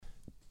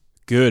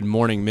Good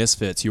morning,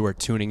 Misfits. You are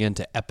tuning in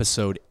to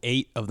episode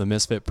 8 of the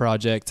Misfit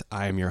Project.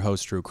 I am your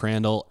host, Drew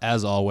Crandall.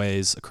 As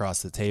always,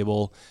 across the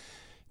table,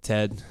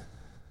 Ted.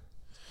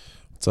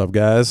 What's up,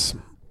 guys?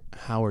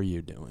 How are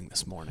you doing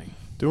this morning?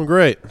 Doing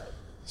great.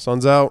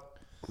 Sun's out.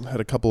 Had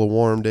a couple of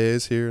warm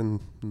days here in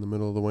the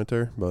middle of the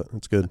winter, but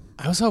it's good.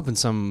 I was hoping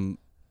some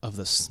of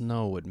the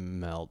snow would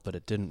melt, but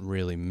it didn't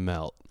really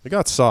melt. It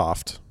got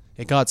soft.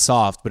 It got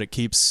soft, but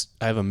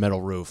I have a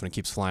metal roof, and it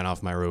keeps flying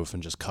off my roof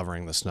and just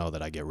covering the snow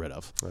that I get rid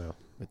of. Yeah.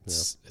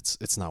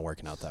 It's not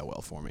working out that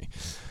well for me.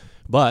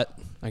 But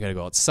I got to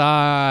go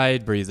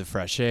outside, breathe the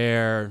fresh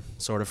air,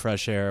 sort of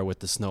fresh air with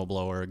the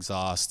snowblower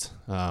exhaust,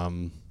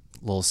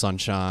 little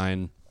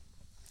sunshine.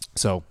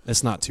 So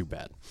it's not too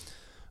bad.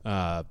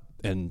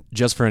 And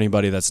just for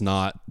anybody that's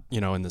not,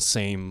 in the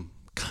same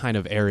kind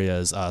of area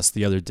as us,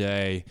 the other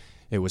day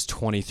it was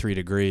 23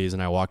 degrees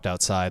and I walked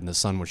outside and the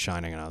sun was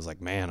shining and I was like,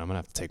 man, I'm going to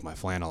have to take my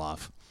flannel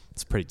off.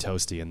 It's pretty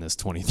toasty in this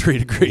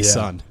 23-degree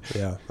sun.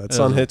 Yeah, that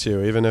sun hits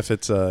you, even if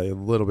it's a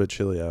little bit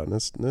chilly out, and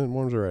it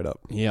warms it right up.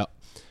 Yep.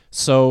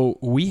 So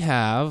we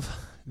have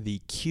the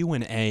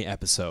Q&A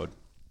episode,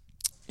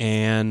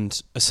 and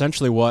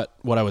essentially what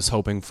I was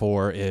hoping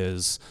for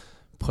is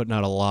putting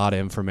out a lot of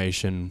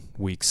information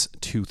weeks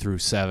 2 through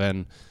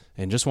 7,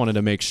 and just wanted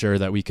to make sure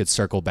that we could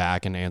circle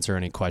back and answer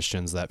any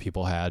questions that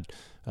people had.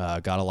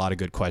 Got a lot of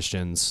good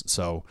questions,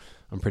 so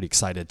I'm pretty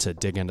excited to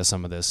dig into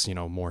some of this,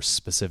 more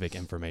specific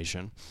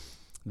information.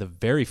 The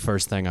very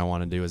first thing I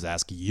want to do is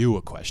ask you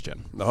a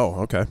question.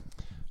 Oh, okay.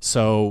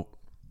 So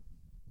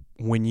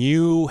when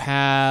you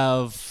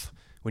have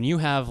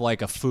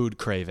like a food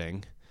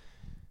craving,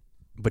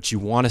 but you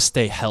want to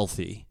stay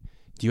healthy,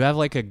 do you have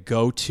like a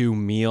go-to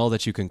meal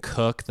that you can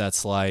cook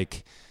that's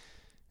like,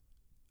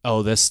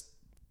 oh, this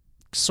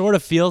sort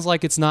of feels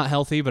like it's not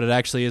healthy, but it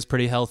actually is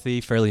pretty healthy,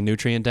 fairly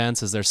nutrient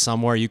dense? Is there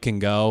somewhere you can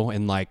go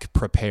and like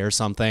prepare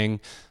something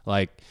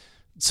like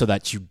so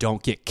that you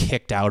don't get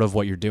kicked out of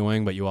what you're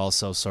doing, but you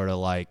also sort of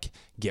like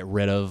get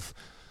rid of?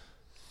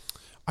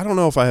 I don't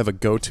know if I have a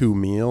go-to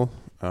meal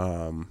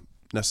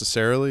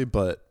necessarily,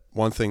 but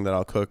one thing that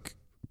I'll cook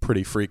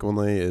pretty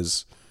frequently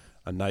is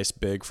a nice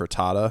big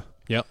frittata.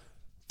 Yep.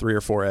 3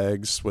 or 4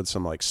 eggs with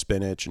some like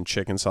spinach and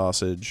chicken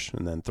sausage,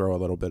 and then throw a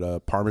little bit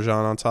of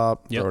Parmesan on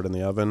top. Yep. Throw it in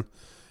the oven.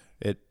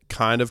 It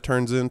kind of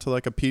turns into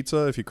like a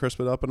pizza if you crisp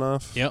it up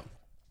enough. Yep.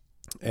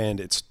 And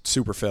it's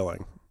super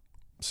filling.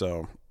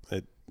 So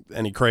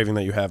any craving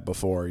that you have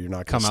before, you're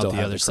not going to come out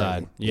the other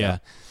side. Yeah.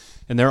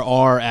 And there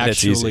are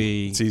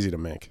actually it's easy to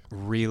make.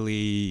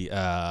 Really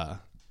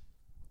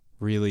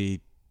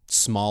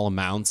small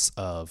amounts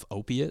of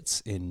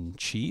opiates in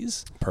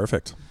cheese.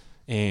 Perfect.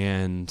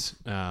 And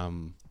a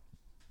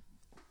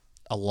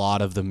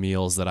lot of the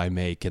meals that I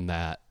make in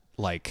that,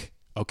 like,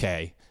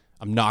 okay,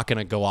 I'm not going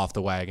to go off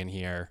the wagon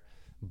here,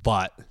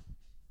 but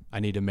I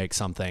need to make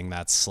something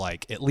that's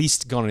like at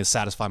least going to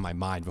satisfy my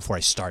mind before I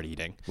start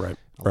eating. Right.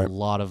 A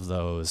lot of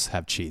those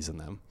have cheese in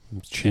them.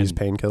 Cheese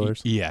painkillers?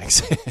 Yeah,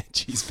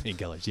 cheese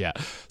painkillers, yeah.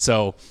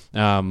 So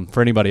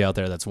for anybody out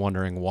there that's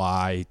wondering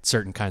why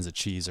certain kinds of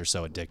cheese are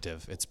so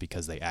addictive, it's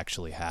because they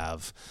actually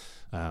have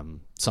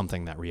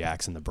something that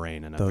reacts in the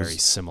brain in a very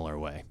similar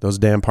way. Those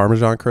damn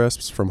Parmesan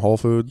crisps from Whole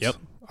Foods? Yep.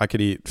 I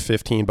could eat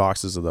 15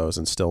 boxes of those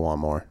and still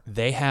want more.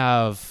 They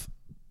have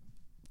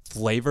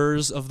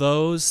flavors of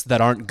those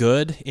that aren't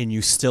good, and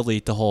you still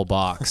eat the whole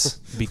box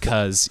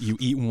because you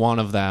eat one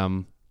of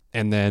them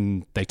and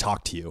then they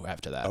talk to you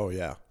after that. Oh,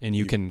 yeah. And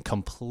you can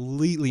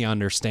completely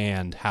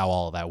understand how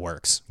all of that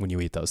works when you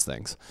eat those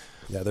things.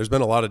 Yeah, there's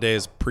been a lot of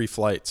days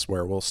pre-flights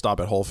where we'll stop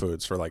at Whole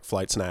Foods for like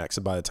flight snacks,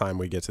 and by the time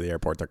we get to the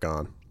airport, they're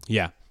gone.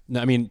 Yeah.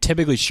 I mean,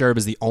 typically Sherb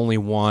is the only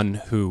one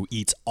who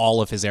eats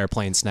all of his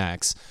airplane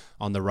snacks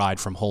on the ride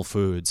from Whole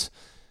Foods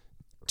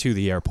to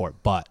the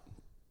airport. But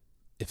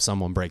if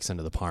someone breaks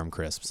into the Parm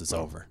crisps, it's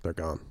over. They're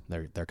gone.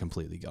 They're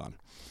completely gone.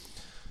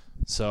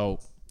 So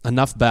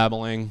enough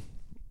babbling.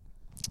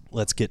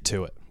 Let's get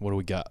to it. What do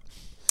we got?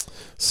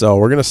 So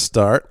we're going to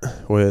start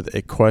with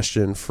a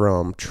question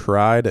from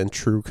Tried and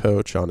True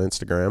Coach on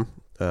Instagram.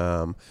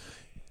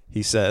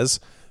 He says,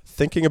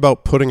 thinking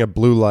about putting a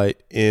blue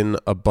light in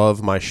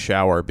above my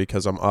shower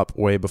because I'm up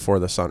way before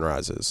the sun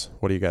rises.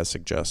 What do you guys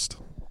suggest?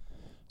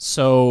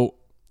 So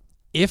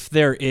if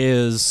there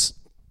is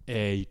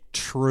a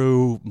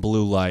true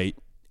blue light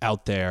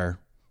out there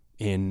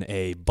in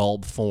a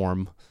bulb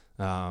form,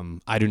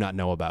 I do not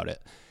know about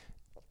it.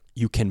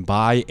 You can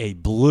buy a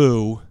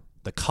blue,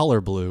 the color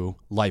blue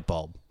light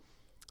bulb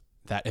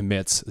that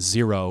emits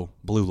 0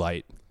 blue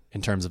light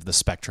in terms of the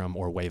spectrum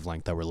or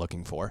wavelength that we're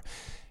looking for.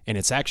 And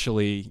it's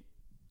actually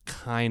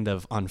kind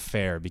of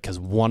unfair because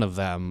one of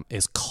them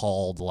is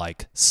called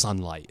like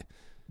Sunlight.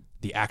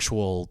 The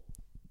actual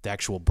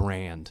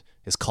brand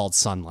is called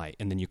Sunlight.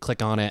 And then you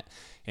click on it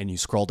and you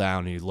scroll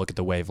down and you look at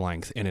the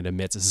wavelength and it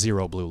emits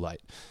 0 blue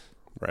light.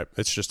 Right.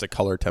 It's just a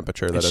color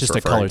temperature that it's it's just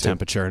a color to.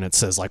 temperature, and it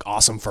says like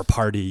awesome for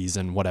parties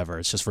and whatever.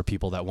 It's just for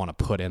people that want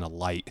to put in a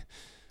light.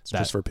 It's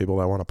just for people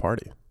that want to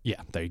party.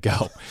 Yeah, there you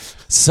go.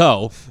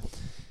 So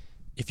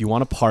if you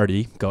want to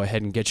party, go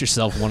ahead and get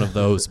yourself one of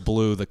those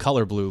the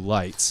color blue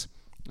lights.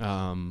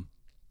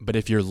 But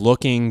if you're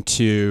looking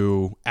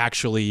to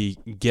actually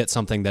get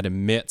something that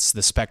emits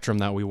the spectrum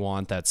that we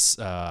want, that's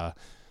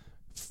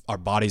our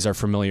bodies are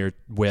familiar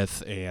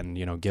with,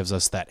 and gives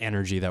us that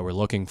energy that we're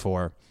looking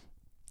for,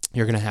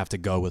 you're going to have to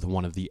go with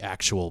one of the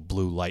actual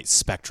blue light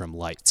spectrum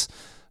lights.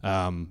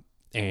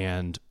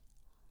 And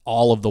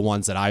all of the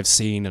ones that I've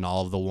seen and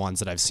all of the ones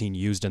that I've seen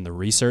used in the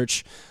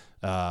research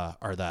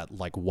are that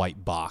like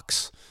white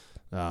box.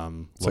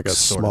 It's like a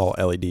small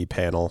LED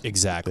panel.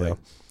 Exactly.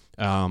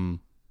 Yeah.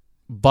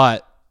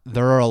 But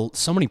there are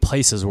so many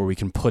places where we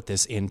can put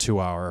this into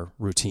our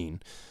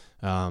routine.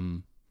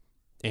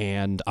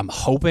 And I'm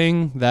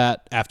hoping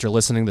that after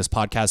listening to this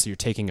podcast, that you're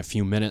taking a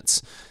few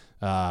minutes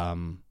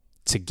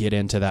to get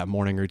into that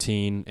morning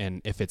routine.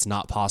 And if it's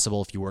not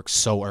possible, if you work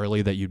so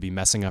early that you'd be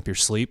messing up your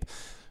sleep,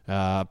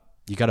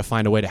 you got to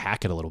find a way to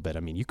hack it a little bit.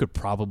 I mean, you could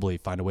probably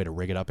find a way to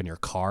rig it up in your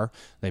car.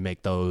 They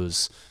make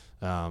those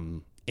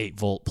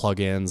 8-volt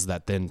plug-ins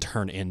that then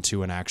turn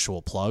into an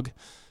actual plug.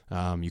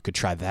 You could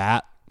try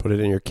that. Put it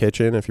in your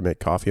kitchen if you make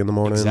coffee in the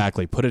morning.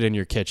 Exactly. Put it in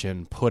your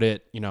kitchen. Put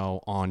it,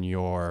 on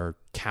your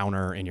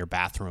counter in your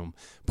bathroom.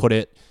 Put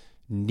it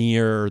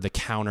near the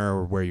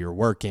counter where you're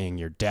working,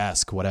 your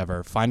desk,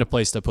 whatever. Find a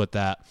place to put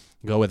that.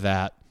 Go with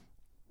that.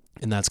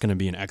 And that's going to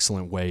be an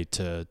excellent way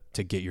to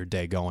get your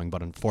day going.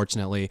 But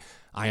unfortunately,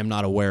 I am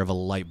not aware of a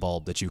light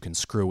bulb that you can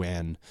screw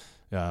in.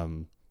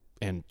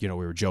 And, we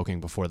were joking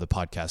before the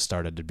podcast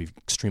started, it'd be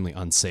extremely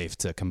unsafe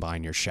to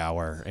combine your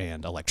shower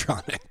and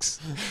electronics.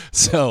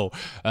 So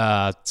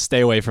stay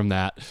away from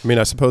that. I mean,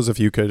 I suppose if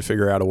you could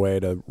figure out a way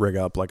to rig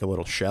up like a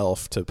little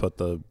shelf to put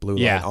the blue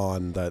light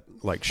on that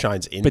like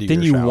shines into your shower. But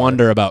then you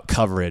wonder about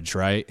coverage,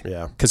 right?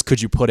 Yeah. Because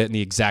could you put it in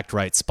the exact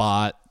right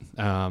spot?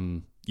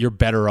 You're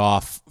better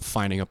off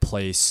finding a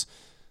place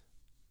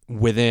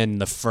within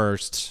the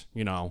first,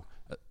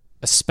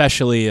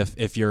 especially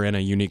if you're in a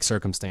unique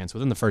circumstance,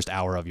 within the first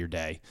hour of your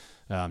day,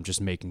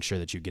 just making sure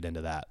that you get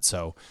into that.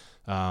 So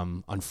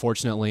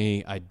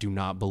unfortunately, I do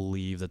not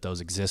believe that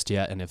those exist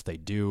yet. And if they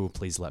do,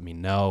 please let me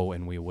know,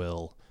 and we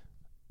will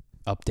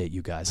update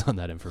you guys on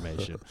that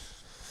information.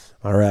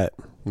 All right,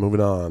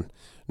 moving on.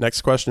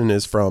 Next question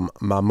is from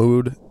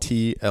Mahmoud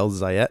T. El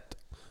Zayet.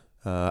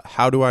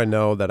 How do I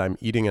know that I'm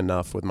eating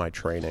enough with my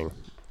training?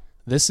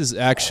 This is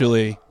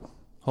actually,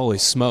 holy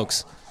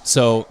smokes.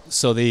 So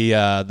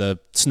the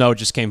snow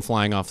just came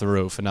flying off the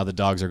roof, and now the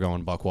dogs are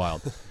going buck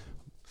wild.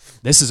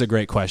 This is a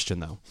great question,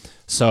 though.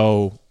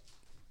 So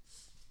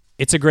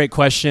it's a great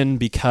question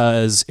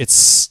because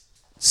it's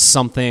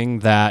something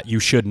that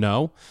you should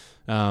know.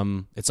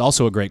 It's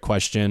also a great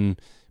question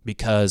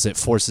because it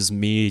forces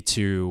me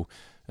to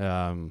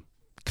kind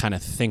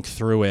of think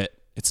through it.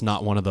 It's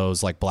not one of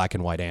those like black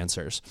and white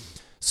answers.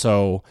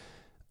 So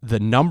the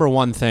number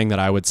one thing that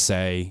I would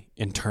say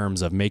in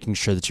terms of making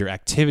sure that your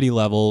activity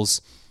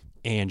levels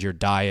and your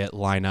diet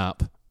line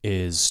up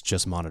is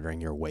just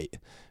monitoring your weight.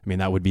 I mean,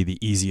 that would be the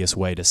easiest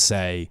way to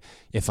say,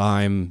 if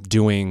I'm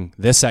doing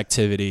this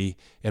activity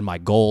and my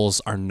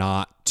goals are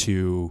not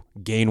to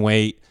gain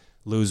weight,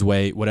 lose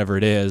weight, whatever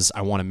it is,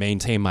 I want to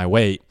maintain my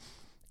weight.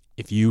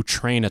 If you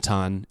train a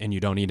ton and you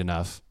don't eat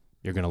enough,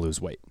 you're going to lose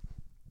weight.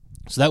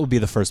 So that would be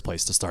the first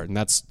place to start, and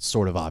that's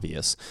sort of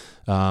obvious.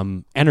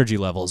 Energy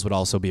levels would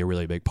also be a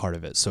really big part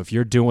of it. So if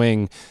you're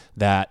doing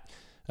that,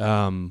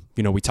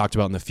 we talked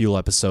about in the fuel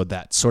episode,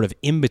 that sort of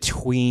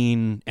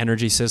in-between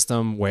energy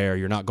system where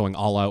you're not going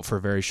all out for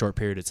a very short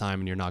period of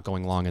time and you're not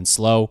going long and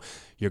slow.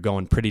 You're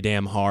going pretty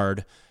damn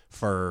hard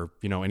for,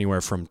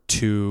 anywhere from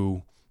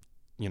 2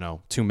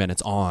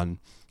 minutes on.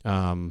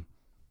 That's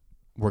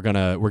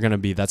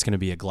gonna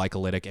be a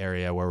glycolytic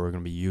area where we're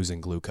gonna be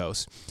using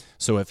glucose.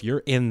 So if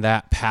you're in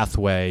that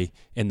pathway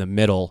in the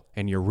middle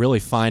and you're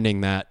really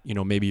finding that,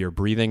 maybe your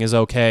breathing is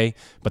okay,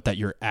 but that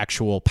your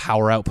actual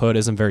power output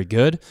isn't very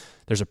good,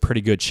 there's a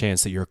pretty good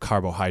chance that your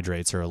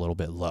carbohydrates are a little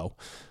bit low.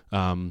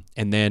 And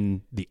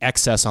then the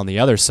excess on the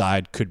other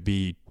side could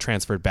be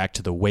transferred back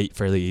to the weight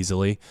fairly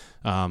easily.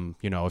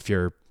 If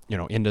you're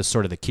into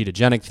sort of the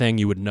ketogenic thing,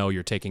 you would know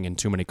you're taking in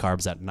too many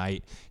carbs at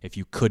night if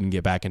you couldn't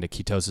get back into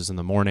ketosis in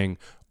the morning,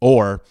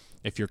 or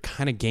if you're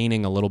kind of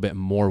gaining a little bit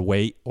more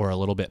weight or a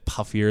little bit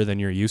puffier than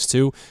you're used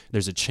to,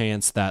 there's a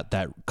chance that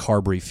that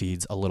carb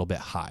refeed's a little bit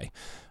high.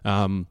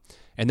 And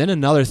then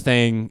another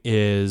thing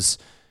is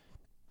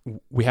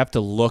we have to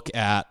look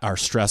at our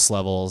stress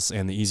levels,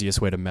 and the easiest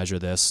way to measure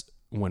this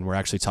when we're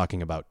actually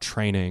talking about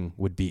training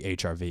would be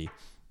HRV.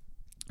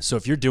 So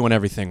if you're doing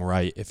everything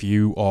right, if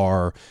you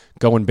are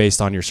going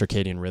based on your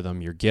circadian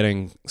rhythm, you're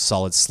getting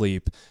solid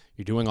sleep,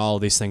 you're doing all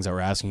of these things that we're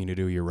asking you to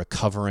do, you're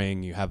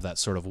recovering, you have that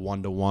sort of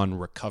 1-to-1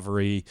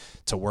 recovery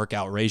to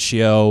workout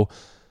ratio,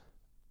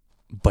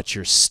 but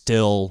you're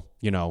still,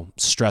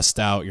 stressed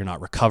out, you're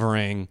not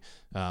recovering,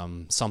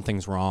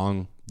 something's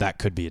wrong, that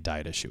could be a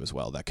diet issue as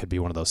well. That could be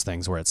one of those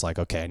things where it's like,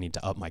 okay, I need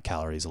to up my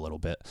calories a little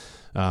bit.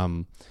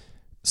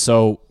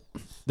 So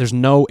there's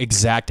no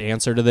exact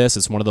answer to this.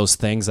 It's one of those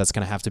things that's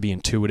going to have to be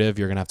intuitive.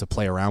 You're going to have to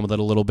play around with it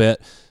a little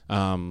bit.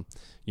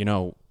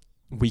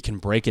 we can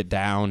break it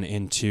down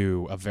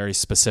into a very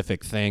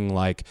specific thing.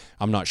 Like,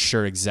 I'm not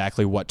sure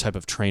exactly what type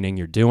of training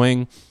you're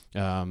doing,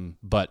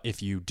 but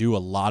if you do a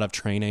lot of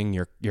training,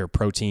 your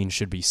protein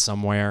should be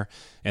somewhere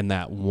in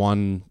that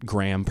 1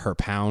 gram per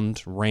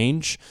pound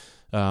range.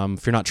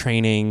 If you're not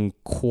training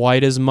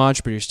quite as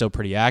much, but you're still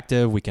pretty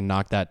active, we can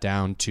knock that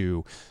down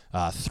to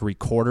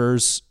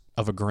 3/4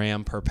 of a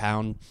gram per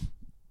pound.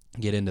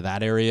 Get into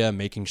that area,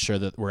 making sure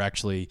that we're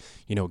actually,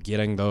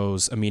 getting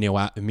those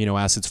amino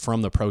acids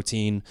from the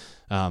protein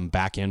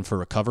back in for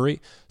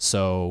recovery.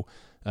 So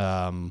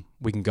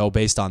we can go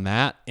based on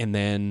that. And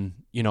then,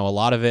 a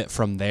lot of it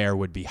from there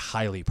would be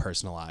highly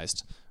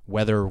personalized,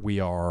 whether we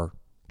are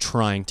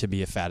trying to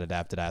be a fat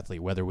adapted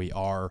athlete, whether we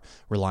are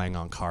relying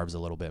on carbs a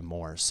little bit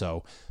more.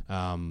 So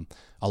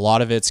a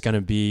lot of it's going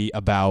to be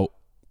about,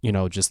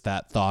 just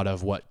that thought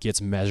of what gets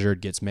measured,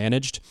 gets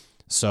managed.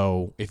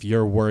 So if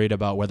you're worried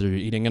about whether you're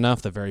eating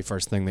enough, the very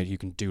first thing that you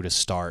can do to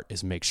start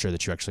is make sure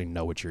that you actually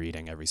know what you're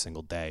eating every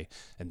single day,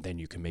 and then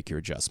you can make your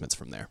adjustments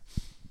from there.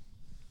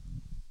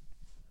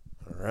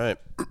 All right.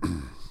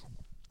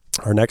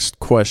 Our next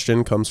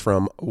question comes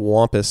from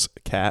Wampus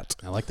Cat.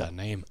 I like that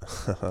name,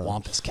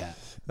 Wampus Cat.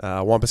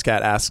 Wampus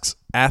Cat asks,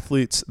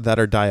 athletes that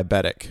are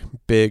diabetic,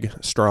 big,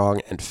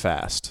 strong, and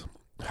fast,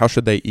 how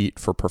should they eat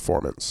for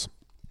performance?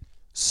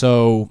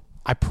 So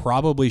I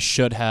probably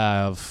should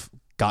have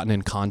gotten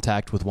in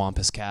contact with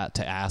Wampus Cat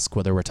to ask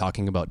whether we're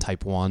talking about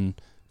type 1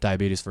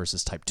 diabetes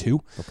versus type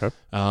 2. Okay.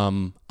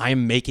 I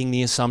am making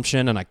the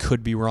assumption, and I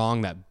could be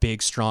wrong, that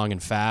big, strong,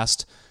 and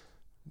fast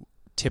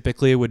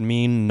typically would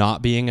mean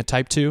not being a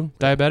type 2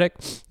 diabetic.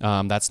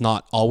 That's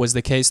not always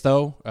the case,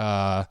 though.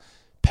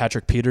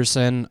 Patrick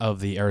Peterson of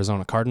the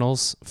Arizona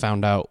Cardinals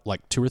found out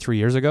like 2 or 3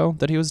 years ago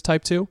that he was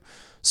type 2.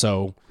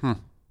 So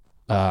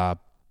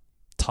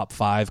top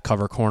 5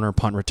 cover corner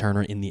punt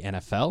returner in the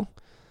NFL.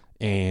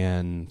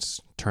 And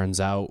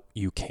turns out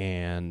you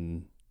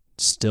can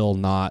still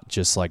not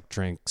just like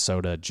drink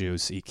soda,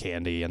 juice, eat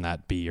candy, and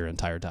that be your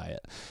entire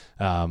diet.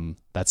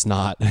 That's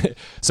not.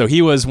 So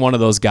he was one of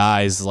those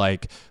guys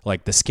like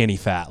the skinny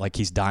fat, like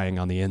he's dying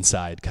on the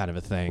inside kind of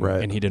a thing.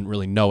 Right. And he didn't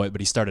really know it, but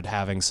he started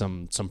having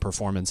some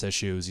performance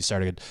issues. He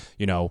started,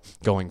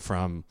 going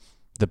from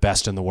the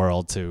best in the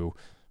world to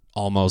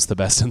almost the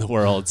best in the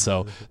world.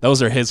 So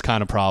those are his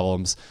kind of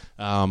problems.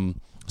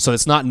 So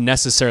it's not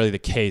necessarily the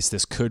case.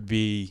 This could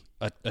be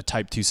a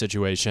type 2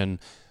 situation.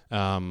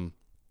 And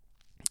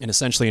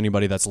essentially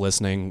anybody that's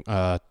listening,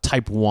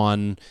 type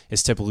 1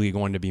 is typically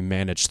going to be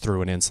managed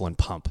through an insulin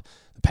pump.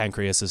 The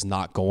pancreas is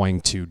not going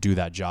to do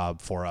that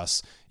job for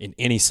us in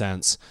any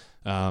sense.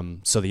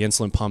 So the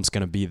insulin pump's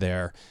going to be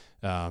there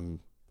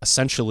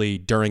essentially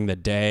during the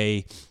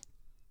day,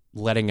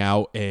 letting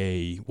out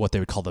what they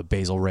would call the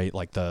basal rate,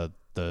 like the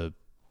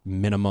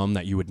minimum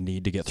that you would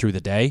need to get through the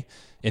day.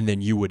 And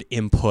then you would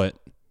input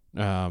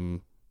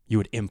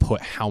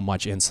how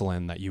much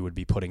insulin that you would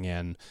be putting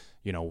in,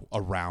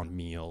 around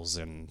meals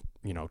and,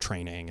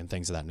 training and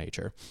things of that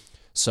nature.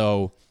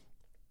 So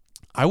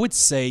I would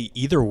say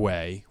either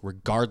way,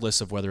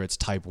 regardless of whether it's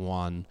type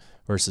 1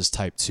 versus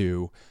type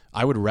 2,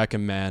 I would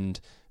recommend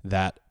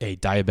that a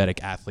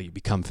diabetic athlete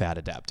become fat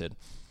adapted.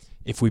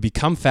 If we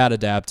become fat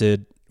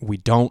adapted, we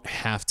don't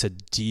have to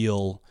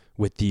deal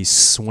with these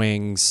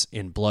swings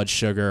in blood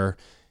sugar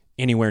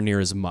anywhere near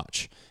as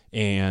much.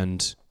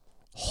 And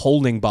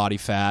holding body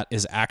fat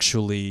is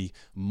actually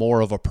more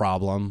of a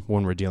problem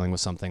when we're dealing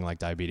with something like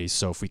diabetes.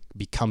 So if we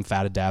become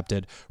fat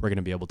adapted, we're going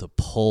to be able to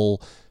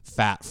pull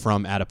fat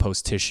from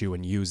adipose tissue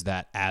and use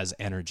that as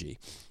energy.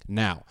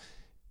 Now,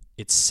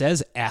 it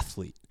says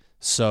athlete.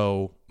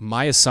 So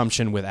my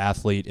assumption with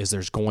athlete is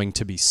there's going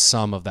to be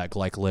some of that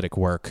glycolytic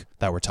work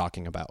that we're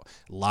talking about.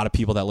 A lot of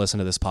people that listen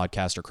to this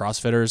podcast are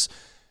CrossFitters.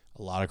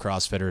 A lot of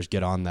CrossFitters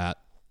get on that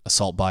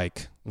assault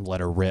bike and let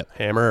her rip.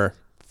 Hammer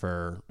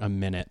for a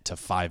minute to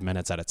 5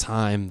 minutes at a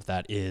time.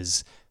 That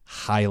is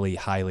highly,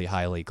 highly,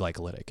 highly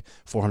glycolytic.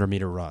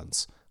 400-meter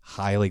runs,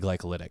 highly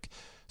glycolytic.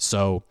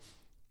 So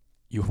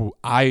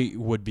I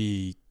would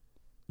be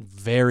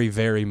very,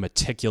 very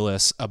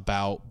meticulous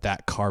about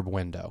that carb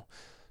window.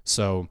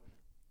 So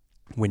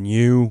when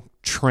you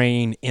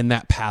train in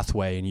that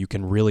pathway and you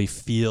can really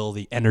feel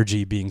the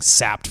energy being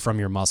sapped from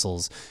your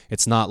muscles,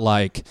 it's not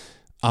like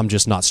I'm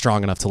just not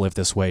strong enough to lift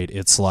this weight.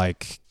 It's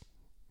like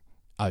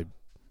I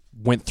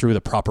went through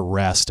the proper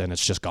rest and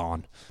it's just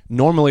gone.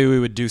 Normally we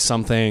would do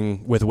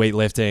something with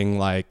weightlifting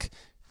like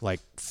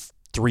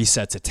 3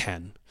 sets of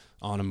 10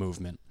 on a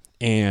movement.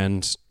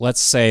 And let's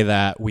say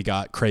that we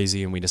got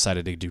crazy and we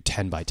decided to do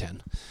 10 by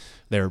 10.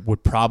 There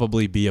would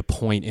probably be a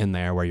point in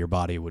there where your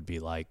body would be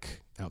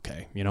like,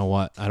 okay, you know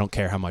what? I don't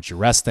care how much you're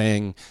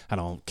resting. I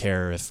don't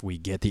care if we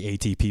get the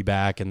ATP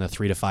back in the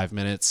 3 to 5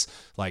 minutes.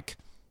 Like,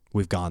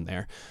 we've gone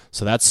there.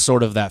 So that's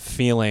sort of that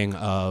feeling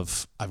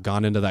of I've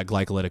gone into that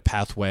glycolytic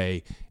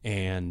pathway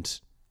and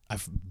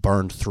I've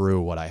burned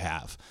through what I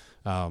have.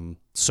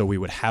 So we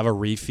would have a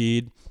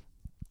refeed,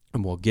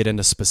 and we'll get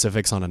into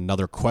specifics on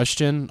another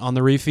question on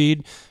the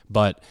refeed,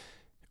 but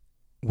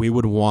we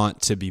would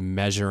want to be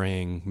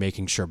measuring,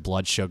 making sure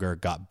blood sugar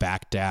got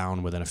back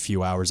down within a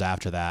few hours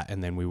after that.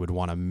 And then we would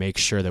want to make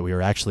sure that we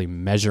were actually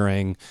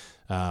measuring,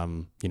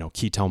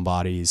 ketone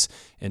bodies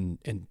and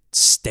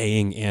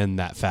staying in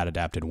that fat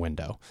adapted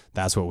window.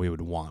 That's what we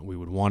would want. We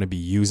would want to be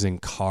using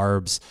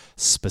carbs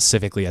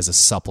specifically as a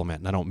supplement.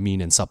 And I don't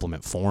mean in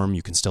supplement form.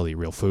 You can still eat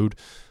real food.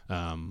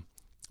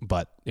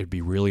 But it'd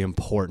be really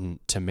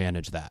important to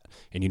manage that.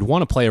 And you'd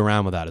want to play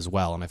around with that as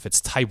well. And if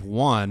it's type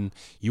 1,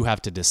 you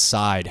have to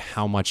decide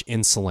how much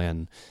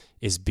insulin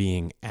is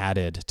being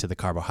added to the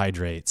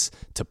carbohydrates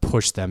to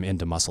push them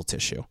into muscle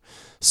tissue.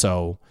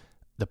 So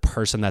the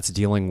person that's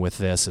dealing with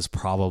this is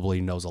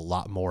probably knows a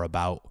lot more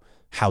about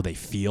how they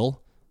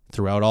feel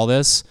throughout all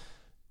this.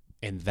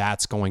 And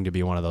that's going to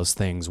be one of those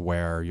things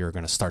where you're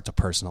going to start to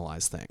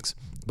personalize things.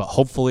 But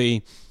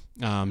hopefully,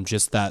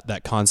 just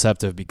that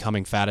concept of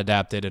becoming fat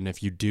adapted, and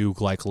if you do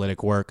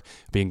glycolytic work,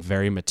 being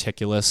very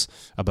meticulous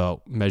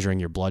about measuring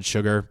your blood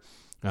sugar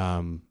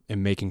and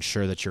making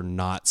sure that you're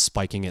not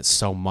spiking it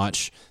so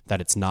much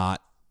that it's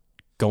not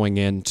going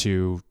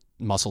into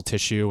muscle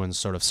tissue and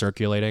sort of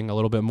circulating a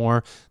little bit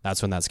more,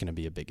 that's when that's going to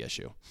be a big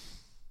issue.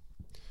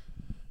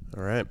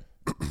 All right.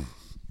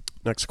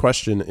 Next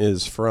question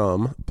is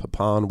from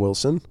Papan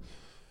Wilson.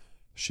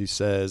 She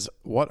says,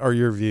 what are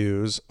your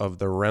views of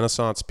the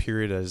Renaissance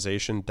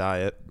periodization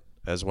diet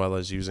as well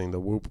as using the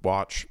Whoop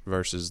watch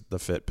versus the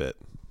Fitbit?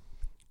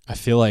 I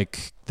feel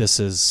like this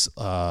is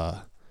a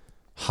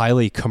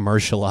highly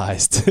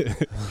commercialized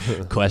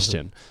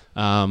question.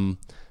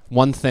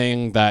 One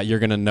thing that you're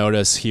going to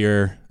notice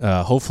here,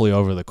 hopefully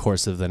over the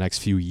course of the next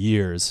few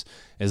years,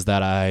 is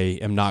that I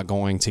am not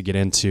going to get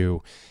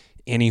into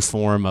any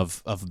form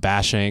of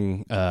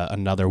bashing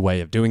another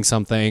way of doing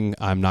something.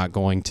 I'm not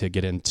going to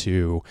get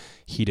into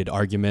heated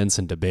arguments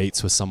and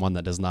debates with someone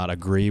that does not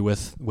agree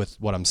with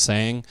what I'm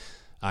saying.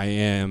 I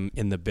am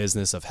in the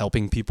business of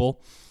helping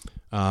people.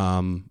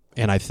 And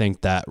I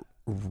think that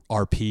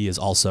RP is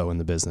also in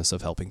the business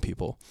of helping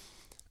people.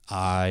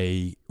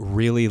 I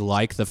really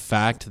like the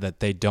fact that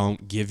they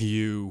don't give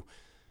you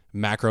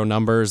macro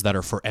numbers that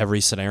are for every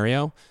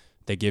scenario.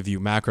 They give you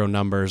macro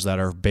numbers that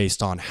are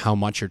based on how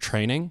much you're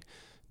training.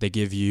 They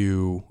give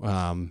you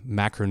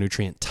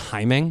macronutrient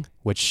timing,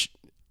 which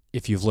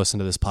if you've listened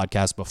to this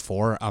podcast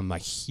before, I'm a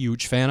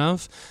huge fan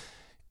of.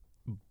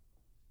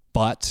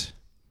 But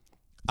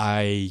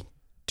I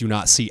do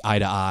not see eye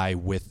to eye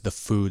with the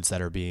foods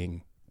that are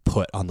being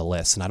put on the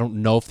list. And I don't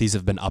know if these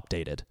have been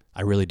updated.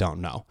 I really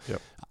don't know.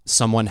 Yep.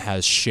 Someone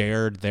has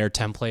shared their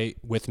template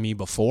with me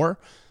before,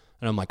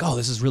 and I'm like, oh,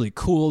 this is really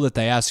cool that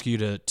they ask you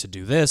to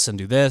do this and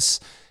do this.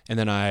 And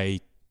then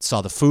I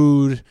saw the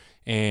food,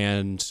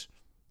 and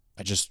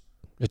it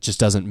just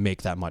doesn't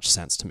make that much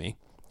sense to me.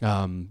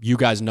 You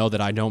guys know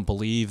that I don't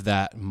believe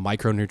that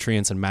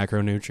micronutrients and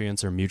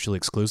macronutrients are mutually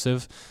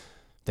exclusive.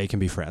 They can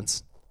be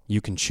friends.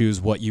 You can choose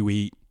what you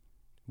eat,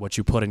 what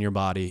you put in your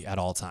body at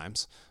all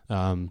times.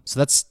 So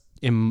that's,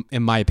 in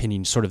my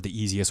opinion, sort of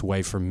the easiest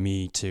way for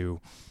me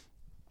to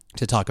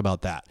talk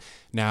about that.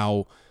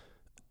 Now,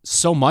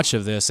 so much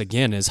of this,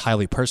 again, is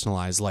highly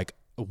personalized. Like,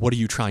 what are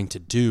you trying to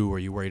do? Are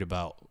you worried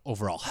about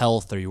overall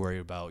health? Are you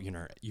worried about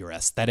your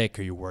aesthetic?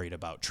 Are you worried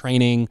about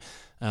training?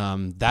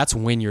 That's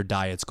when your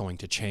diet's going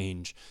to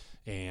change.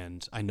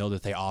 And I know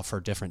that they offer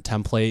different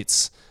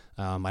templates.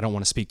 I don't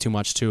want to speak too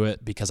much to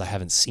it because I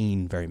haven't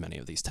seen very many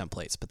of these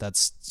templates, but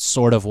that's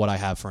sort of what I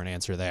have for an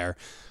answer there.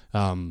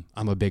 I'm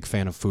a big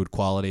fan of food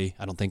quality.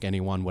 I don't think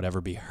anyone would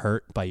ever be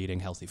hurt by eating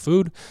healthy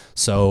food.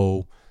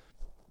 So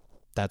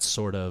that's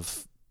sort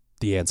of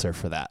the answer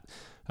for that.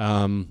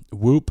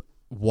 Whoop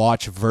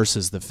watch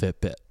versus the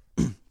Fitbit.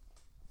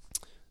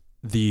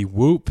 The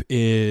Whoop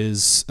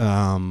is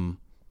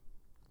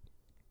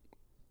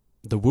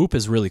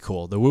really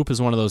cool. The Whoop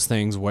is one of those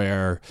things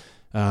where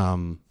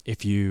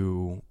if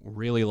you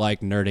really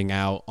like nerding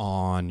out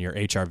on your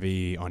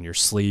HRV, on your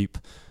sleep,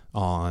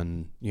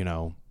 on,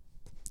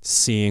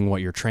 seeing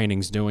what your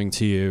training's doing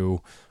to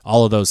you,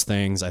 all of those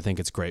things, I think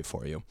it's great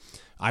for you.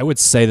 I would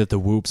say that the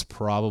Whoop's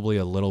probably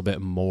a little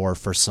bit more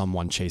for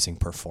someone chasing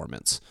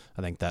performance.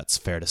 I think that's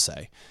fair to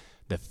say.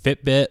 The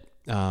Fitbit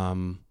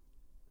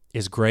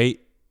is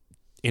great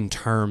in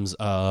terms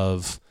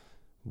of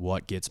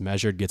what gets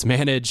measured gets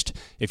managed.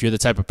 If you're the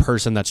type of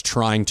person that's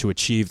trying to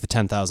achieve the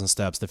 10,000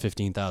 steps, the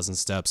 15,000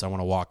 steps, I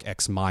want to walk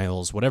X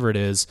miles, whatever it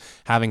is,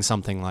 having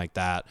something like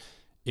that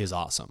is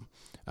awesome.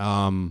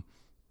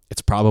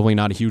 It's probably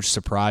not a huge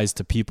surprise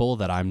to people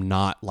that I'm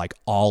not like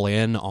all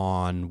in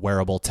on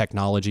wearable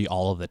technology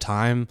all of the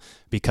time,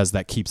 because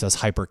that keeps us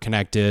hyper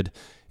connected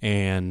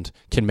and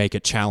can make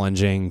it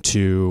challenging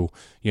to,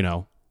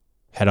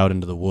 head out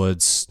into the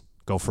woods,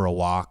 go for a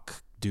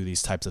walk, do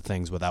these types of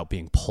things without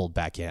being pulled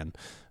back in.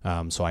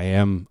 So I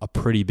am a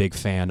pretty big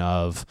fan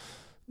of,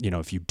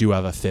 if you do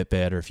have a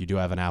Fitbit or if you do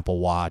have an Apple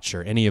Watch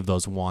or any of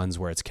those ones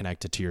where it's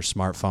connected to your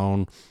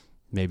smartphone,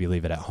 maybe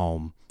leave it at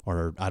home.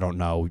 Or I don't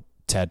know,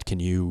 Ted, can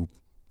you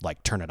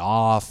turn it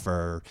off,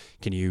 or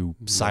can you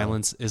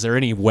silence? Is there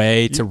any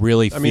way to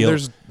really feel? I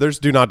mean, there's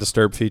do not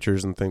disturb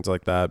features and things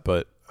like that,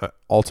 but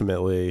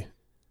ultimately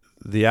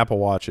the Apple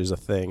Watch is a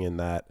thing in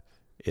that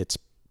it's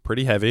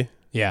pretty heavy.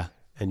 Yeah.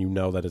 And you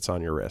know that it's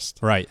on your wrist.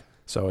 Right.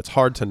 So it's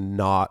hard to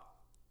not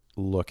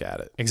look at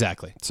it.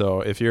 Exactly.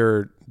 So if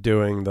you're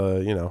doing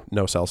the,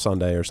 no cell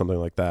Sunday or something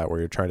like that, where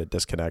you're trying to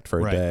disconnect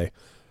for a day,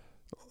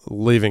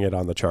 leaving it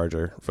on the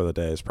charger for the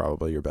day is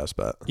probably your best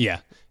bet. Yeah.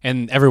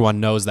 And everyone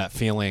knows that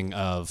feeling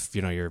of,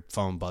 your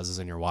phone buzzes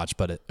in your watch,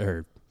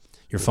 or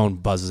your phone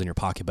buzzes in your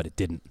pocket, but it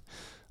didn't.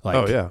 Like,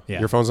 oh, yeah.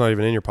 Your phone's not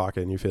even in your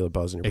pocket and you feel it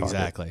buzz in your pocket.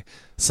 Exactly.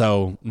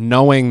 So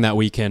knowing that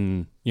we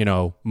can,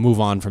 move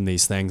on from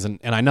these things. And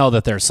I know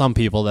that there are some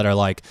people that are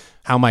like,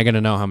 how am I going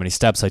to know how many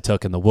steps I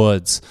took in the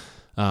woods?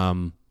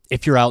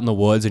 If you're out in the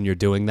woods and you're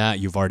doing that,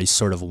 you've already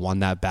sort of won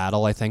that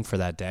battle, I think, for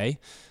that day.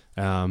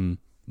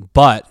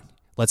 But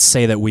let's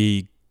say that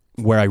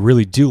where I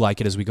really do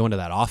like it is we go into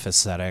that office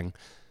setting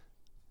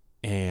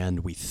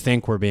and we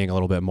think we're being a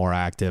little bit more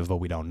active, but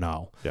we don't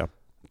know. Yeah.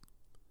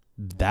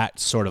 That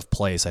sort of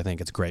place I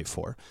think it's great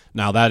for.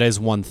 Now, that is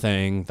one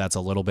thing that's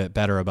a little bit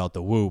better about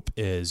the Whoop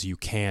is you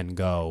can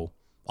go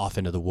off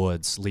into the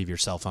woods, leave your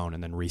cell phone,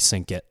 and then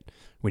resync it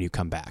when you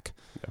come back.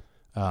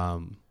 Yeah.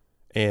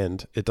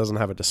 And it doesn't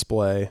have a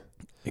display.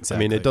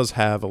 Exactly. I mean, it does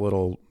have a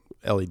little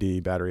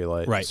LED battery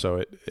light, right.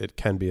 So it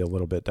can be a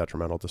little bit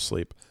detrimental to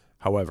sleep.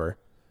 However,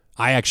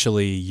 I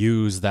actually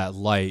use that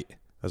light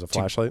as a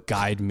flashlight to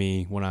guide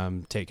me when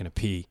I'm taking a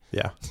pee.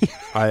 Yeah.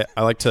 I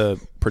like to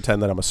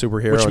pretend that I'm a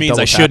superhero. Which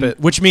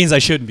means I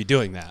shouldn't be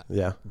doing that.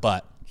 Yeah.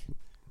 But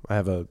I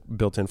have a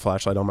built-in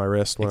flashlight on my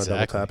wrist when I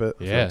double tap it.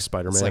 Yeah. Like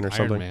Spider-Man it's like or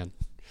something. Iron Man.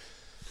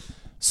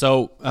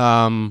 So,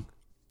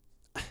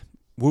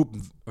 Whoop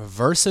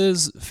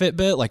versus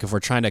Fitbit, like if we're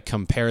trying to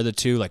compare the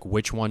two, like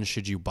which one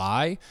should you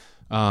buy?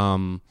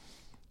 I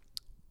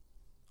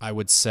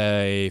would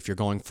say if you're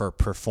going for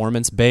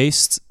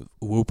performance-based,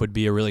 Whoop would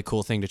be a really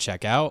cool thing to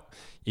check out.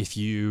 If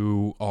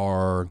you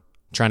are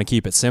trying to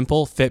keep it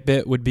simple,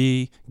 Fitbit would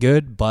be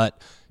good,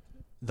 but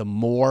the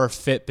more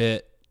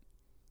Fitbit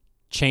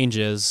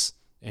changes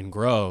and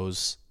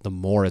grows, the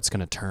more it's going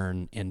to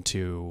turn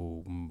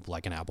into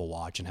like an Apple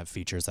Watch and have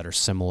features that are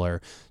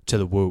similar to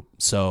the Whoop.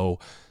 So,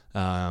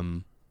 I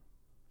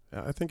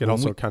think it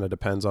also kind of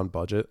depends on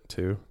budget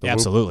too.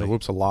 Absolutely. The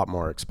Whoop's a lot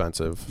more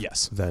expensive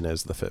than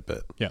is the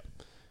Fitbit. Yeah.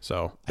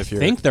 So I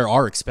think there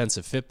are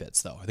expensive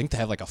Fitbits though. I think they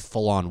have like a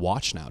full-on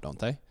watch now, don't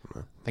they?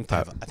 I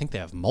think they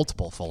have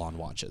multiple full-on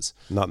watches.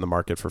 Not in the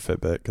market for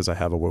Fitbit because I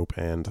have a Whoop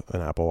and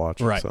an Apple Watch.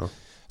 Right.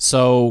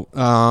 So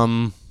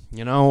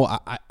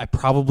I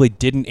probably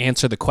didn't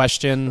answer the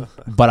question,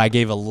 but I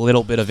gave a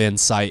little bit of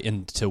insight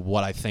into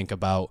what I think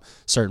about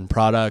certain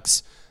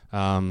products.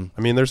 I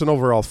mean, there's an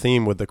overall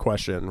theme with the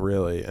question,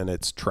 really, and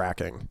it's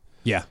tracking.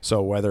 Yeah.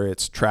 So whether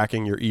it's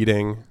tracking your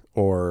eating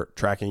or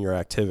tracking your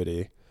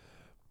activity,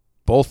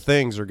 both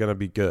things are going to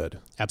be good.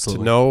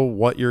 Absolutely. To know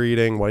what you're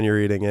eating, when you're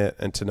eating it,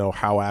 and to know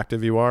how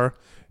active you are,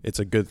 it's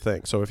a good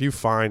thing. So if you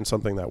find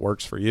something that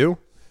works for you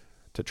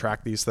to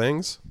track these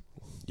things,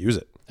 use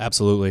it.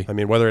 Absolutely. I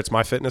mean, whether it's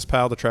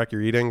MyFitnessPal to track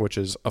your eating, which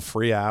is a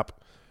free app.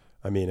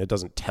 I mean, it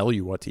doesn't tell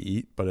you what to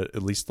eat, but it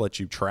at least lets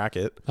you track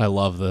it. I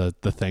love the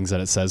things that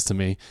it says to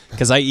me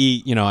because I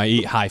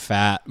eat high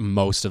fat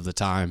most of the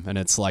time, and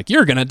it's like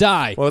you're gonna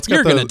die. Well,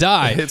 you're gonna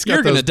die. It's got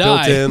you're those gonna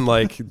die. built-in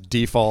like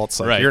defaults.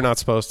 Like Right. You're not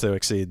supposed to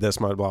exceed this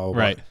much. Blah blah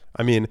blah. Right.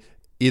 I mean,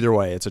 either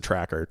way, it's a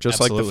tracker.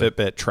 Just Absolutely. like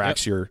the Fitbit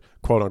tracks your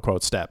quote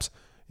unquote steps.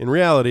 In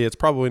reality, it's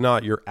probably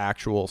not your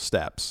actual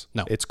steps.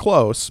 No, it's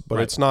close, but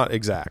Right. it's not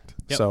exact.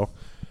 Yep. So,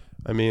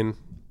 I mean,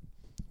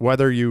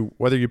 whether you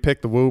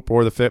pick the Whoop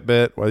or the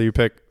Fitbit, whether you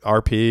pick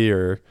RP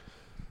or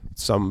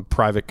some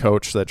private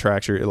coach that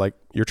tracks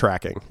you're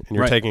tracking and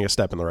you're Right. taking a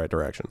step in the right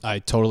direction. I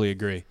totally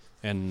agree.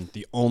 And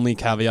the only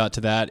caveat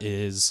to that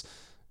is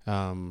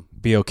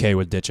be okay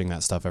with ditching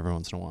that stuff every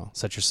once in a while.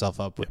 Set yourself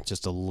up with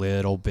just a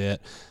little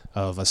bit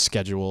of a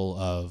schedule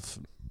of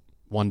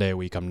one day a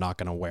week I'm not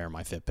going to wear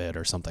my Fitbit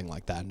or something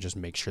like that, and just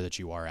make sure that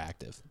you are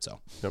active. So,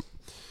 Yep.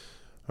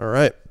 All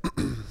right.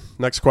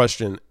 Next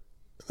question.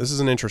 This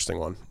is an interesting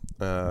one.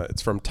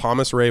 It's from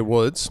Thomas Ray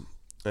Woods,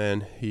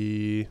 and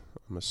I'm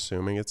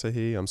assuming it's a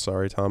he. I'm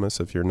sorry, Thomas,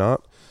 if you're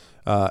not.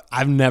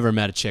 I've never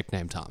met a chick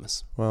named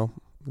Thomas. Well,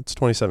 it's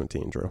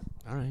 2017, Drew.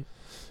 All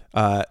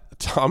right.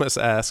 Thomas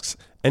asks,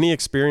 any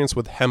experience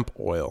with hemp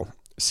oil?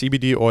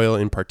 CBD oil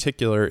in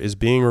particular is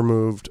being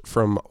removed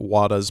from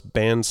WADA's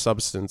banned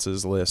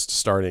substances list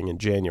starting in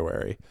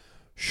January.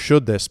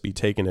 Should this be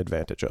taken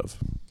advantage of?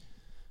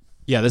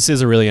 Yeah, this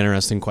is a really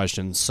interesting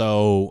question.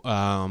 So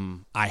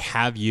I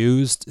have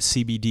used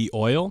CBD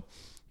oil.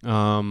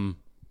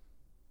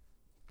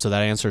 So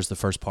that answers the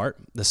first part.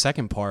 The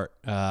second part,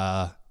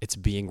 it's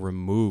being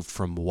removed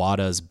from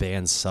WADA's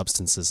banned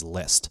substances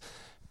list.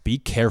 Be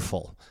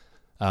careful.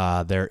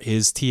 There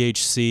is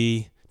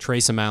THC,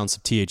 trace amounts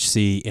of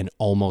THC in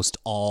almost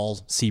all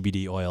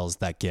CBD oils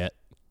that get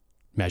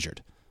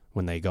measured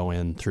when they go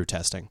in through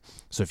testing.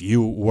 So if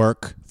you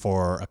work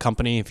for a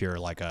company, if you're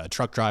like a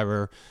truck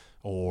driver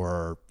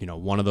or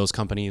one of those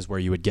companies where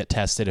you would get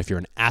tested, if you're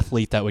an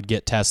athlete that would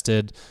get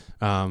tested,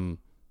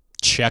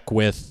 check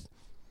with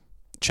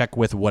check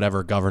with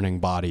whatever governing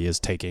body is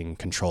taking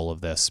control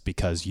of this,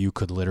 because you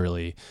could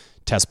literally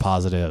test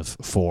positive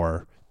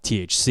for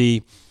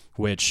THC,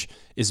 which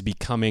is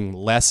becoming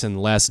less and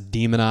less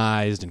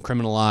demonized and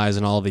criminalized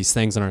and all of these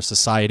things in our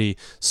society.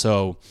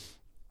 So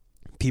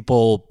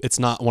people, it's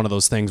not one of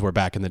those things where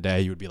back in the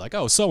day you would be like,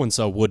 oh,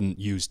 so-and-so wouldn't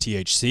use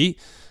THC.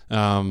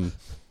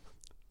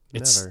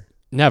 It's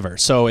never.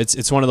 So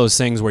it's one of those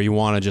things where you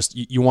want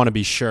to you want to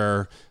be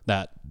sure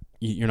that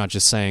you're not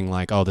just saying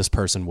like, oh, this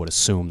person would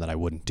assume that I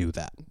wouldn't do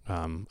that.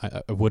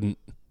 I wouldn't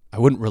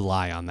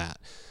rely on that.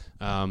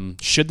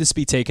 Should this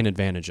be taken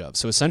advantage of?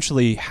 So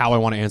essentially how I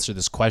want to answer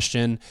this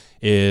question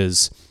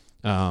is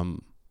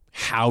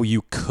how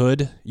you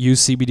could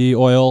use CBD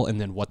oil, and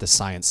then what the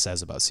science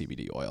says about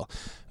CBD oil.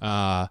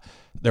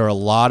 There are a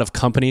lot of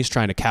companies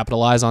trying to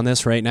capitalize on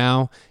this right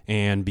now,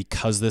 and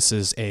because this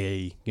is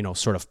a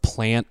sort of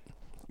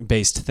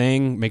plant-based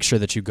thing, make sure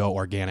that you go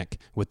organic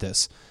with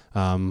this.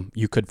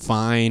 You could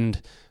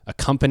find a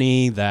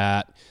company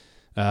that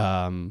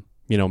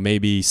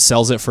maybe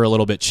sells it for a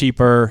little bit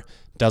cheaper,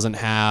 doesn't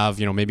have,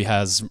 maybe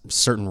has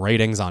certain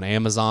ratings on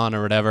Amazon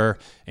or whatever,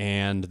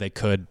 and they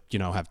could,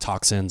 have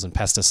toxins and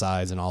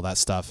pesticides and all that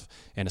stuff.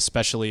 And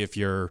especially if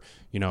you're,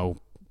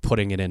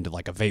 putting it into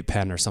like a vape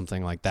pen or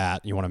something like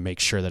that, you want to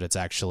make sure that it's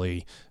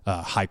actually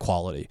high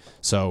quality.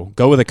 So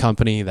go with a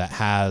company that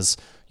has,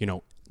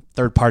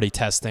 third-party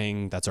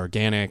testing, that's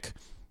organic,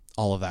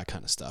 all of that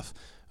kind of stuff.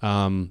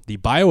 The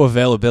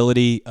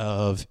bioavailability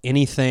of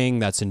anything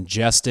that's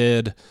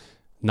ingested,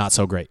 not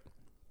so great.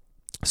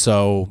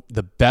 So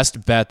the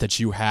best bet that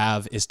you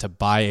have is to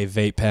buy a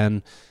vape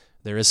pen.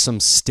 There is some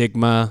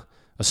stigma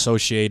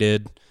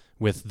associated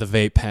with the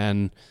vape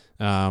pen.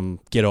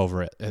 Get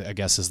over it, I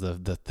guess, is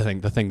the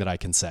thing that I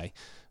can say.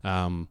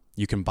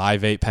 You can buy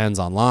vape pens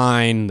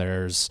online.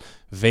 There's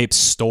vape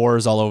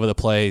stores all over the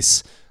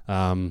place.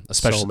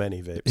 Especially so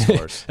many vape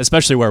stores,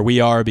 especially where we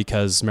are,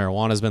 because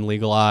marijuana has been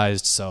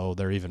legalized, so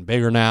they're even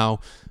bigger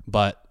now.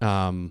 But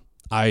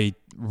I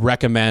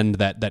recommend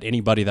that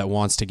anybody that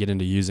wants to get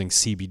into using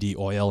CBD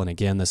oil, and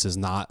again, this is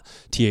not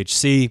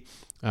THC,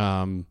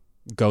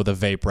 go the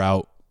vape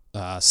route.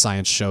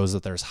 Science shows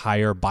that there's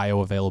higher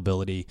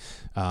bioavailability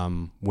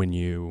when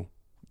you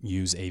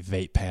use a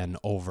vape pen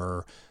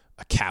over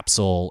a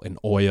capsule and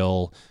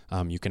oil.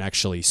 You can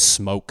actually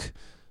smoke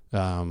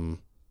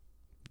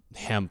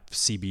hemp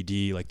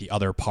CBD, like the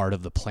other part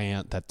of the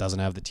plant that doesn't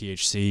have the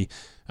THC.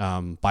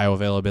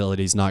 Bioavailability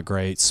is not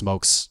great.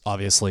 Smoke's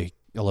obviously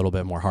a little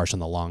bit more harsh on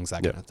the lungs,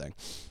 that kind of thing.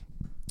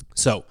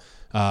 So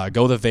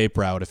go the vape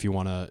route if you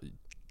want to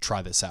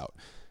try this out.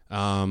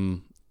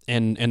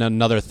 And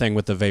another thing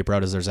with the vape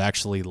route is there's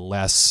actually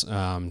less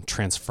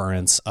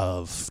transference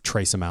of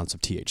trace amounts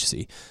of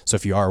THC. So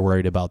if you are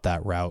worried about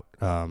that route,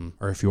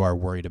 or if you are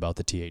worried about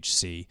the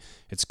THC,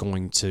 it's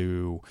going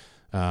to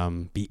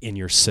be in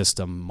your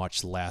system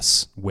much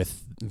less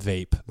with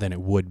vape than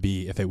it would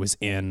be if it was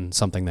in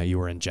something that you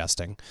were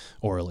ingesting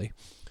orally.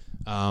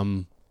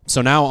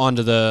 So now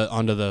onto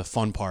the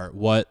fun part.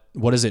 What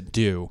does it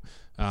do?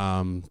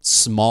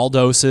 Small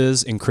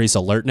doses increase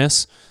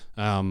alertness.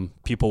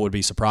 People would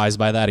be surprised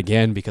by that,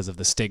 again, because of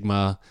the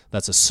stigma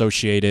that's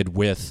associated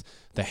with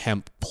the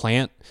hemp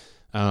plant.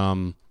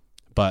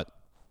 But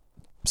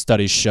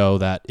studies show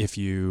that if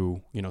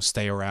you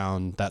stay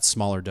around that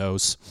smaller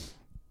dose,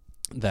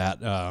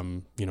 that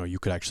you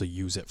could actually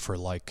use it for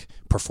like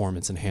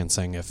performance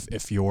enhancing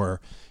if your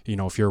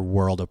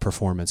world of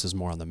performance is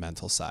more on the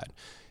mental side.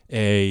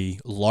 A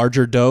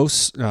larger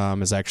dose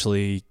is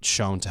actually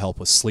shown to help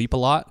with sleep a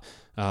lot,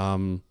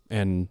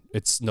 and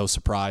it's no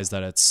surprise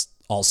that it's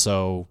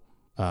also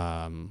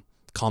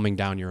calming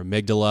down your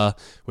amygdala,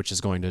 which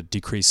is going to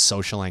decrease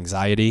social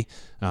anxiety.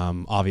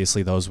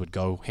 Obviously, those would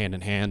go hand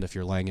in hand. If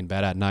you're laying in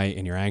bed at night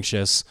and you're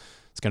anxious,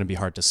 it's going to be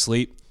hard to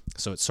sleep.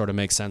 So it sort of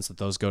makes sense that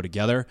those go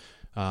together.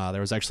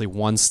 There was actually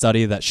one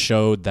study that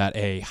showed that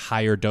a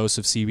higher dose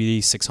of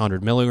CBD,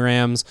 600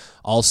 milligrams,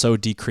 also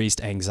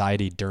decreased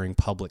anxiety during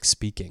public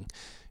speaking.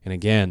 And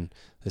again,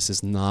 this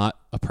is not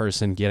a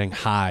person getting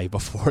high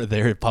before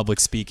they're public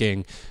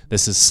speaking.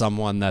 This is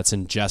someone that's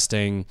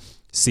ingesting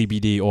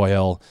CBD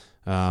oil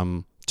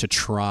to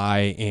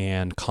try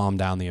and calm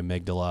down the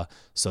amygdala,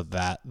 so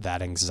that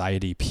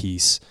anxiety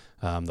piece,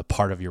 the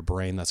part of your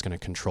brain that's going to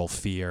control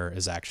fear,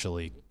 is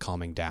actually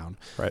calming down.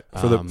 Right.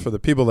 For the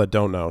people that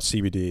don't know,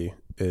 CBD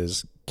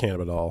is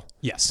cannabidiol.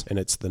 Yes. And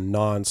it's the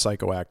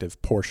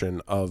non-psychoactive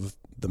portion of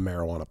the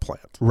marijuana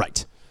plant.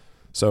 Right.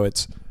 So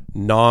it's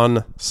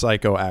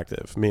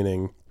non-psychoactive,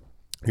 meaning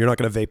you're not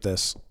going to vape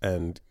this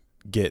and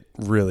get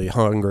really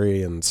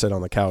hungry and sit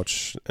on the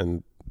couch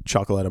and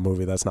chuckle at a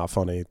movie that's not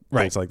funny.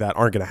 Right. Things like that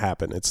aren't going to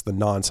happen. It's the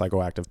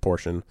non-psychoactive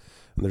portion.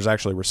 And there's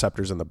actually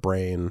receptors in the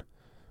brain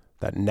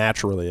that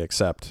naturally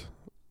accept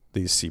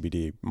these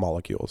CBD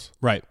molecules.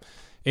 Right.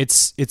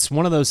 It's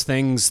one of those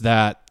things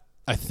that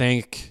I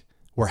think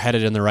we're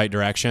headed in the right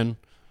direction.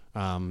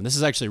 This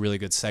is actually a really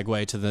good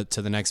segue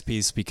to the next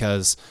piece,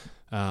 because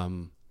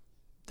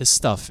this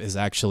stuff is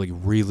actually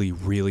really,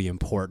 really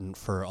important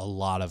for a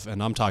lot of,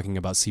 and I'm talking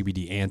about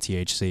CBD and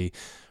THC,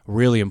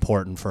 really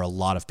important for a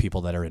lot of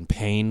people that are in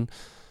pain,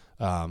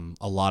 a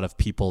lot of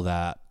people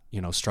that,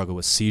 struggle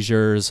with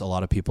seizures, a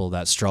lot of people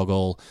that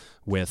struggle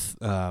with,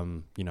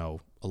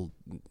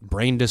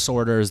 brain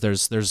disorders.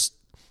 There's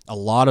a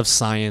lot of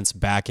science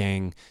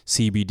backing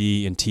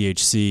CBD and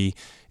THC,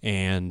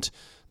 and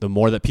the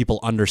more that people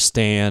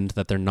understand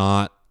that they're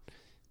not,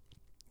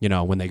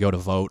 when they go to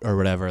vote or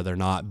whatever, they're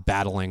not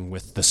battling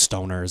with the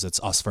stoners. It's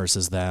us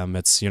versus them.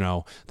 It's,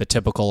 the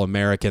typical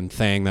American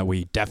thing that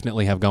we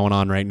definitely have going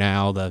on right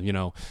now,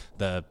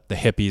 the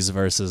hippies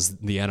versus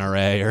the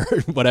NRA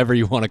or whatever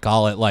you want to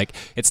call it. Like,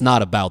 it's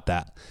not about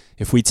that.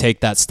 If we take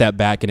that step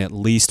back and at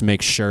least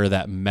make sure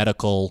that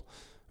medical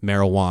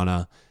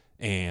marijuana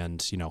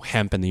and,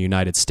 hemp in the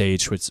United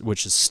States,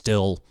 which is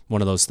still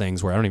one of those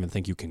things where I don't even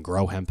think you can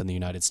grow hemp in the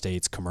United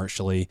States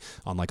commercially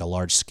on like a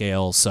large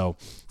scale. So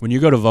when you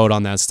go to vote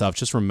on that stuff,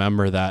 just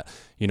remember that,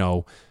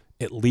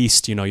 at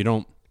least,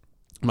 I'm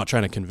not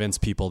trying to convince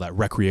people that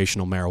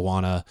recreational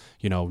marijuana,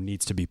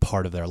 needs to be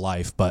part of their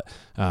life. But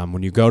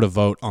when you go to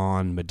vote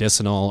on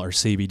medicinal or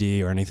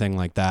CBD or anything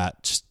like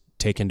that, just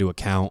take into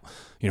account,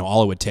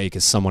 all it would take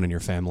is someone in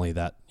your family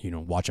that,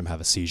 watch them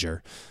have a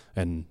seizure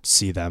and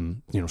see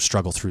them,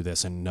 struggle through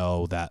this and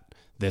know that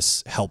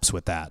this helps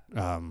with that.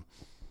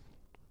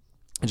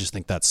 I just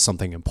think that's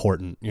something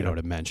important,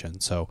 to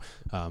mention. So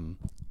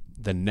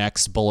the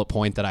next bullet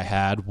point that I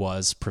had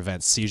was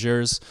prevent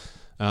seizures.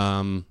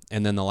 And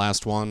then the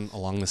last one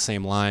along the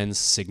same lines,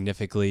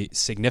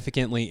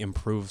 significantly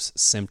improves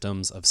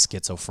symptoms of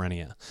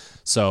schizophrenia.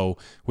 So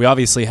we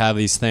obviously have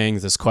these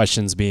things, this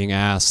question's being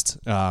asked.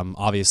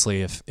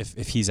 Obviously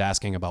if he's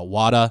asking about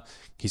WADA,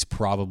 he's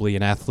probably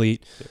an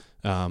athlete.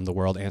 The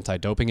World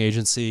Anti-Doping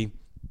Agency.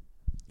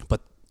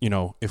 But,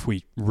 if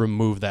we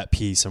remove that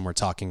piece and we're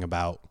talking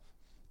about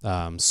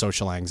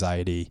social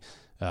anxiety,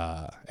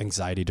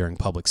 anxiety during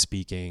public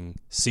speaking,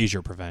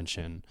 seizure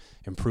prevention,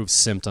 improved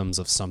symptoms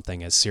of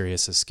something as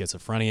serious as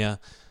schizophrenia,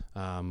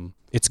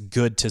 it's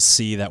good to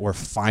see that we're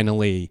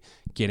finally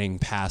getting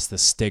past the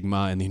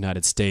stigma in the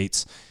United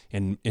States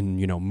and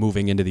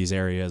moving into these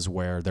areas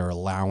where they're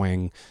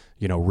allowing,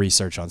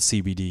 research on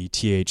CBD,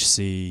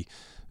 THC,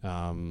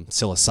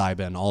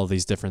 psilocybin, all of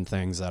these different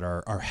things that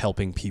are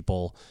helping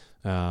people.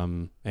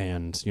 And,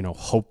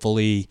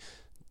 hopefully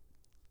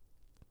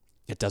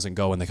it doesn't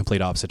go in the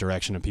complete opposite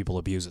direction and people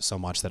abuse it so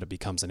much that it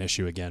becomes an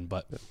issue again.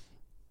 But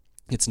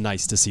it's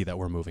nice to see that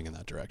we're moving in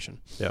that direction.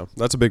 Yeah.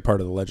 That's a big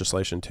part of the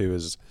legislation too,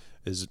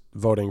 is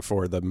voting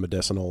for the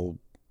medicinal,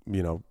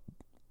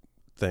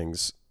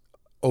 things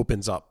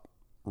opens up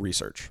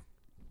research.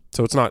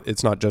 So it's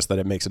not just that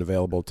it makes it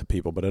available to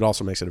people, but it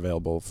also makes it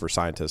available for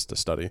scientists to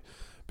study.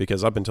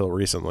 Because up until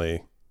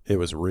recently, it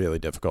was really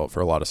difficult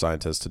for a lot of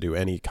scientists to do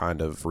any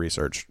kind of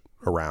research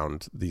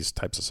around these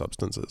types of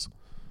substances.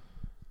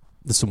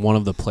 This is one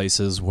of the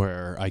places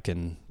where I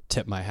can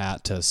tip my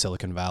hat to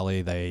Silicon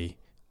Valley. They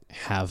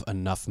have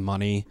enough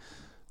money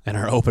and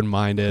are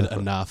open-minded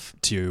enough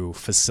to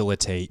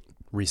facilitate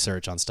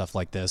research on stuff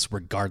like this,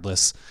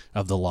 regardless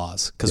of the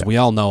laws. Because we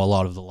all know a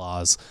lot of the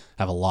laws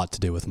have a lot to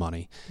do with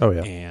money. Oh,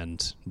 yeah.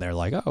 And they're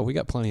like, oh, we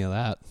got plenty of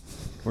that.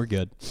 We're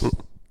good.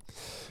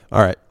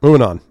 All right,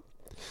 moving on.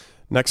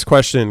 Next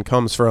question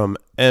comes from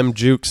M.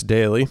 Jukes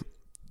Daily.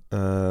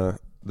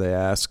 They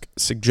ask,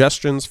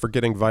 suggestions for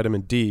getting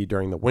vitamin D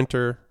during the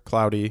winter,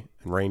 cloudy,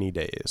 and rainy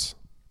days.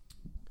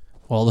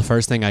 Well, the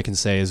first thing I can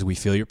say is we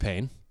feel your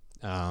pain.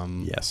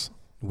 Yes.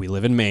 We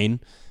live in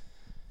Maine.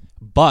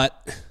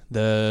 But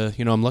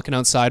I'm looking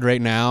outside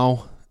right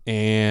now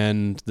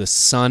and the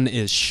sun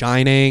is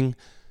shining.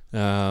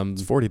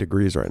 It's 40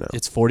 degrees right now.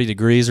 It's 40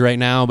 degrees right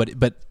now,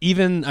 but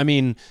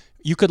even,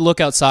 you could look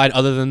outside,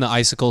 other than the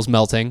icicles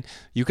melting,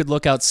 you could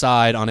look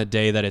outside on a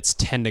day that it's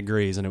 10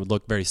 degrees and it would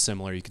look very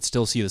similar. You could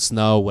still see the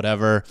snow,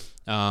 whatever.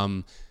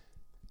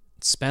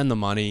 Spend the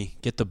money,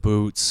 get the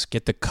boots,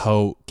 get the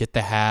coat, get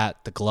the hat,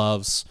 the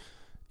gloves,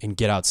 and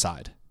get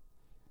outside.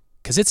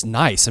 Because it's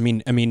nice. I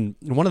mean,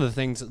 one of the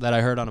things that I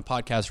heard on a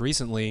podcast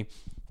recently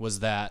was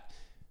that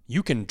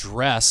you can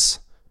dress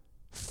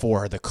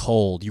for the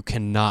cold. You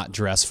cannot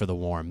dress for the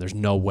warm. There's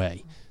no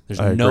way. There's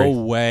no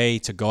way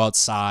to go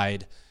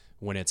outside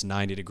when it's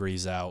 90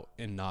 degrees out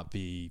and not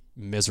be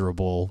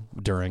miserable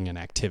during an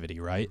activity,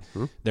 right?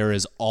 Mm-hmm. There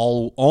is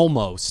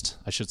almost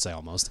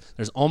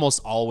there's almost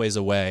always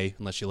a way,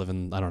 unless you live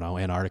in,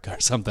 Antarctica or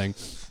something,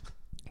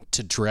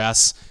 to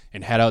dress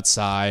and head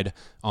outside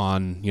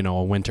on,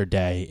 a winter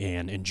day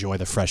and enjoy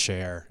the fresh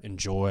air,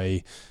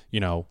 enjoy,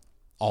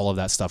 all of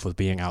that stuff with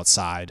being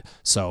outside.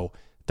 So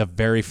the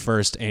very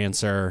first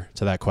answer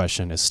to that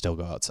question is still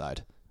go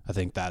outside. I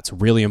think that's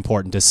really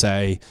important to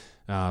say.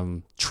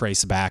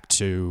 Trace back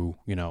to,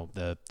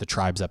 the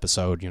tribes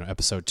episode,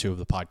 episode 2 of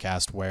the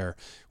podcast, where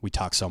we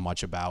talk so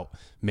much about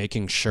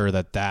making sure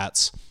that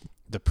that's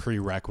the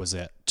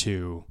prerequisite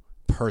to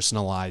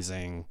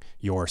personalizing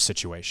your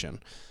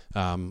situation.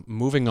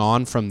 Moving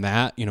on from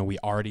that, we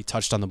already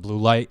touched on the blue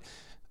light.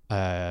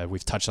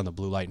 We've touched on the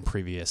blue light in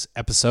previous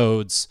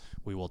episodes.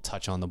 We will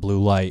touch on the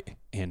blue light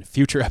in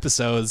future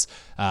episodes.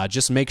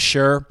 Just make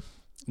sure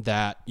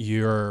that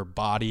your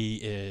body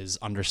is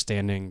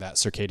understanding that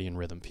circadian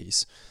rhythm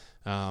piece.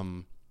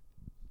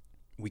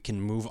 We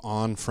can move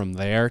on from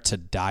there to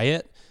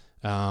diet.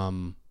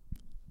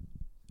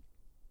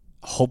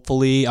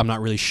 Hopefully, I'm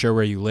not really sure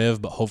where you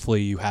live, but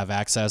hopefully you have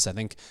access. I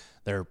think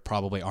there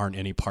probably aren't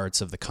any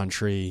parts of the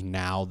country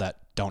now that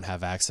don't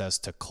have access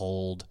to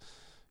cold,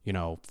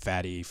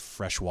 fatty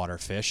freshwater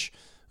fish.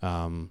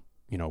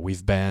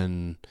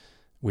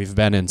 We've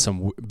been in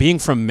some, being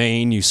from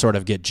Maine, you sort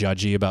of get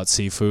judgy about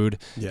seafood.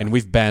 Yeah. And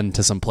we've been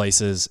to some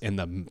places in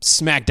the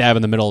smack dab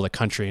in the middle of the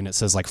country and it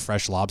says like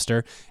fresh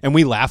lobster. And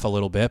we laugh a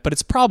little bit, but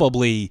it's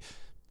probably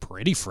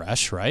pretty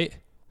fresh, right?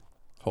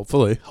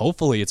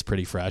 Hopefully it's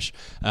pretty fresh.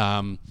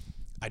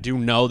 I do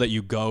know that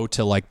you go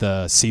to like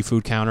the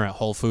seafood counter at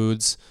Whole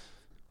Foods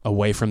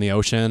away from the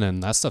ocean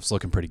and that stuff's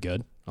looking pretty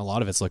good. A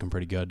lot of it's looking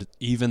pretty good.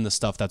 Even the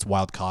stuff that's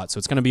wild caught. So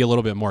it's going to be a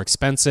little bit more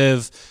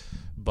expensive,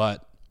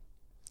 but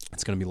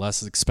it's going to be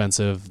less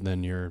expensive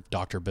than your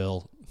doctor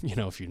bill,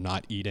 if you're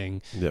not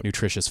eating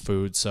nutritious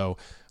food. So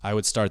I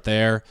would start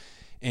there.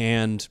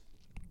 And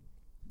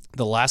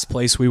the last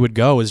place we would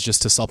go is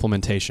just to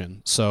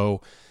supplementation.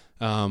 So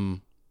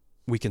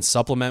we can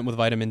supplement with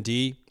vitamin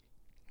D.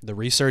 The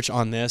research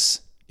on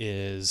this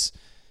is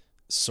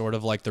sort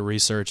of like the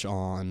research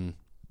on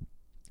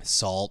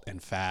salt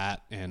and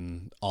fat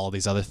and all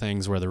these other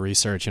things where the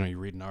research, you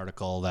read an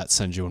article that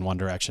sends you in one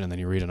direction and then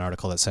you read an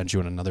article that sends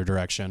you in another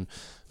direction.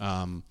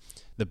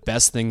 The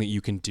best thing that you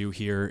can do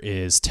here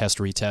is test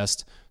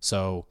retest.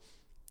 So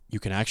you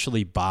can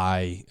actually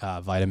buy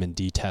vitamin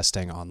D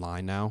testing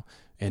online now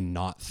and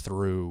not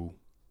through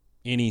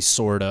any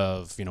sort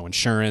of,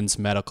 insurance,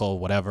 medical,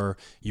 whatever.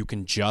 You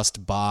can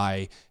just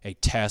buy a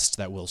test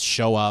that will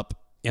show up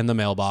in the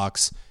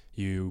mailbox.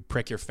 You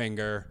prick your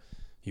finger,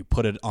 you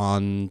put it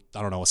on,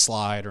 a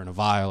slide or in a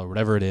vial or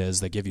whatever it is.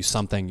 They give you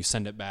something, you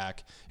send it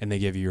back, and they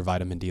give you your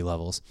vitamin D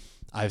levels.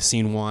 I've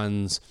seen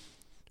ones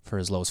for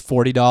as low as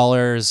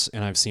 $40,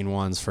 and I've seen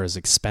ones for as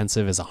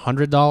expensive as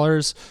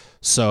 $100.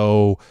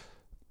 So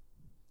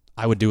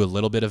I would do a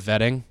little bit of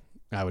vetting.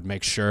 I would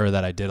make sure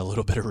that I did a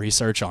little bit of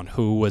research on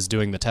who was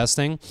doing the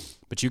testing,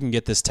 but you can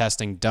get this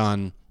testing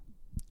done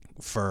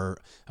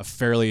for a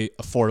fairly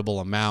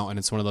affordable amount. And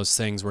it's one of those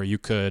things where you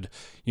could,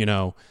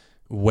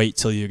 wait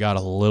till you got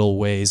a little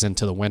ways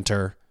into the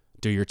winter,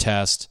 do your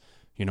test,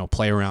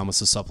 play around with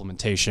the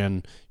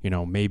supplementation,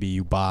 maybe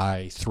you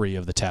buy 3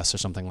 of the tests or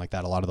something like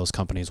that. A lot of those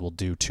companies will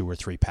do 2 or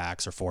 3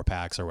 packs or 4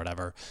 packs or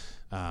whatever.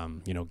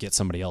 Get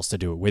somebody else to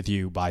do it with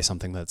you, buy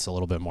something that's a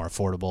little bit more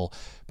affordable,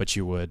 but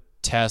you would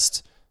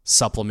test,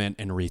 supplement,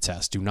 and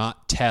retest. Do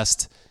not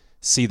test,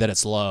 see that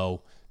it's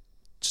low,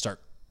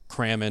 start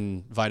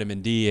cramming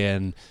vitamin D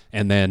in,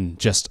 and then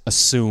just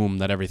assume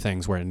that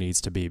everything's where it needs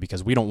to be,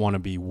 because we don't want to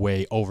be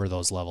way over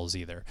those levels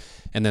either.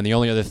 And then the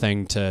only other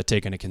thing to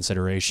take into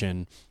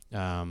consideration,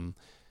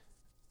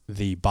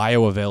 the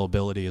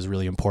bioavailability is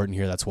really important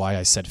here. That's why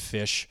I said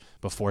fish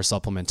before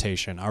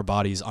supplementation. Our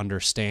bodies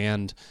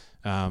understand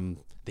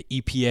the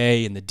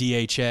EPA and the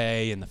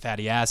DHA and the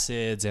fatty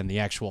acids and the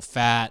actual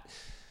fat,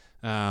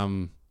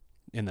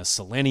 and the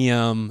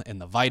selenium and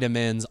the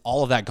vitamins,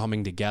 all of that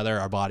coming together.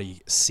 Our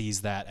body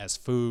sees that as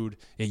food.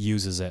 It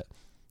uses it.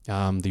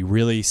 The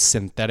really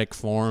synthetic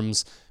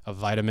forms of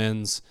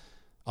vitamins,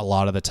 a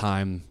lot of the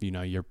time,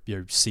 you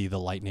see the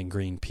lightning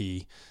green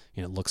pea.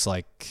 It looks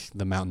like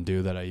the Mountain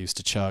Dew that I used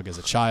to chug as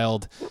a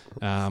child.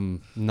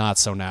 Not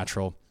so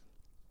natural.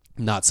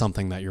 Not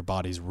something that your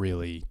body's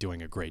really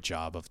doing a great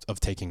job of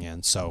taking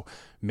in. So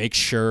make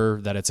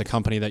sure that it's a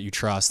company that you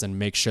trust, and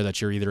make sure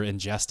that you're either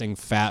ingesting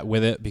fat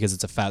with it because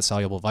it's a fat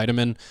soluble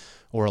vitamin,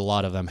 or a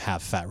lot of them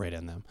have fat right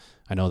in them.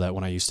 I know that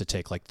when I used to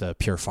take like the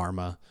Pure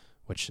Pharma,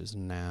 which is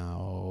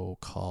now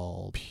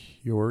called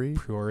Puri.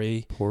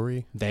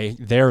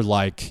 They're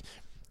like,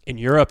 in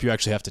Europe, you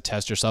actually have to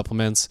test your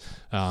supplements.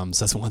 So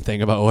that's one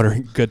thing about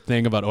good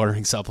thing about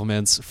ordering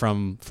supplements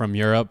from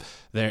Europe.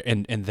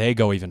 And they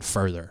go even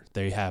further.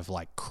 They have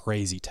like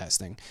crazy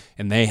testing.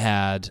 And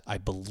I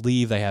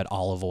believe they had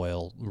olive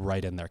oil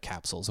right in their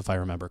capsules, if I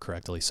remember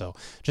correctly. So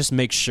just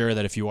make sure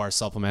that if you are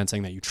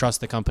supplementing, that you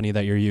trust the company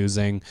that you're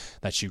using,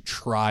 that you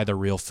try the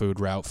real food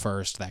route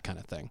first, that kind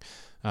of thing.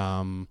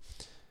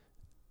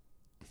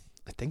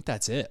 I think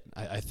that's it.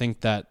 I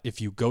think that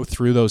if you go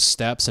through those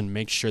steps and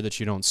make sure that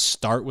you don't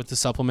start with the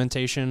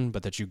supplementation,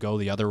 but that you go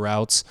the other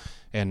routes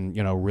and,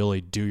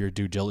 really do your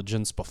due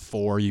diligence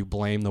before you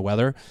blame the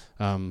weather,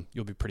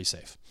 you'll be pretty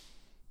safe.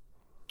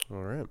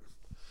 All right.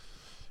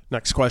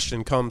 Next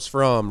question comes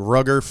from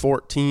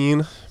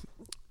Rugger14.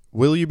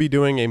 Will you be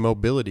doing a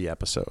mobility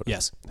episode?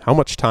 Yes. How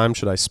much time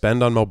should I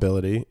spend on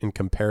mobility in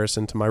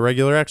comparison to my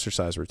regular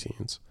exercise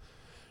routines?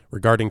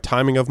 Regarding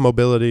timing of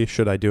mobility,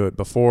 should I do it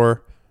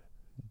before,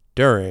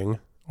 during,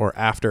 or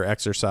after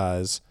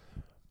exercise,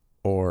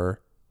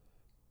 or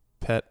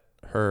pet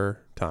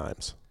her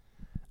times?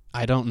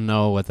 I don't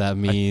know what that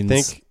means. I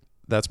think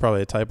that's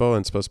probably a typo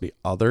and it's supposed to be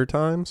other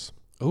times.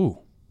 Ooh,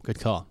 good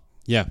call.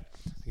 Yeah,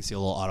 I can see a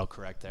little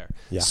autocorrect there.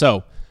 Yeah.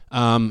 So,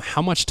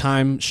 how much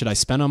time should I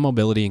spend on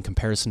mobility in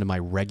comparison to my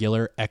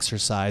regular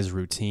exercise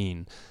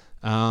routine?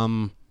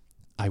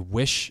 I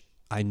wish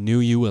I knew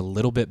you a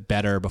little bit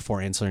better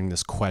before answering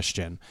this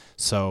question.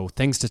 So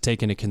things to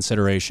take into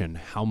consideration: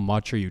 how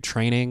much are you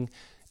training,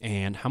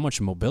 and how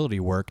much mobility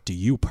work do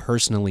you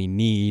personally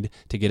need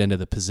to get into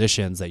the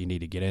positions that you need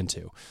to get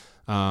into?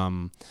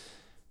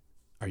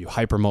 Are you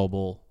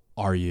hypermobile?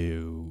 Are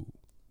you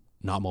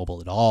not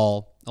mobile at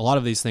all? A lot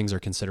of these things are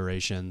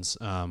considerations.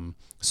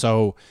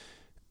 So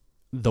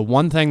the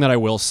one thing that I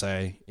will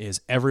say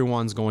is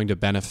everyone's going to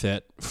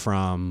benefit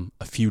from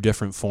a few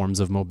different forms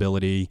of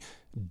mobility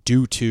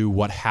due to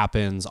what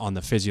happens on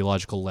the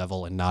physiological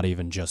level, and not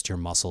even just your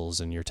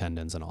muscles and your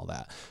tendons and all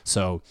that.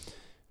 So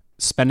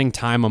spending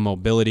time on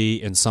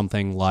mobility in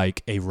something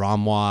like a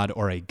ROMWOD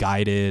or a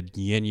guided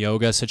yin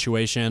yoga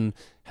situation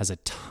has a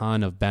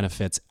ton of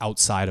benefits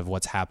outside of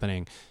what's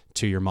happening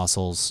to your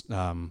muscles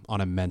on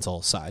a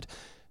mental side.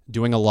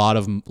 Doing a lot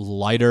of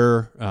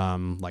lighter,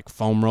 like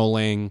foam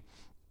rolling,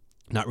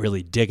 not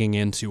really digging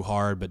in too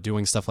hard, but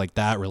doing stuff like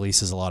that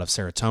releases a lot of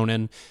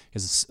serotonin,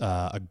 is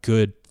a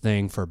good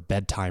thing for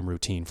bedtime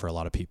routine for a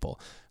lot of people.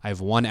 I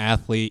have one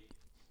athlete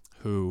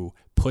who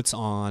puts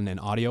on an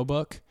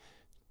audiobook,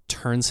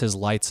 turns his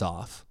lights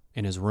off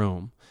in his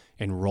room,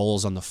 and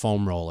rolls on the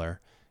foam roller,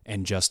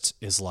 and just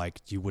is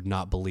like, you would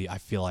not believe, I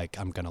feel like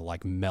I'm going to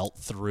like melt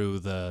through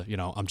the,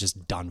 I'm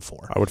just done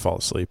for. I would fall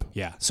asleep.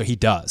 Yeah. So he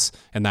does.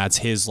 And that's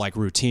his like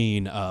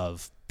routine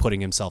of putting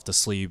himself to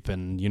sleep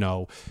and,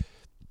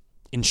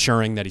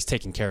 ensuring that he's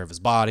taking care of his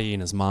body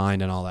and his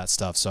mind and all that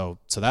stuff. So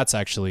that's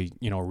actually,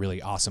 a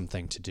really awesome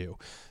thing to do.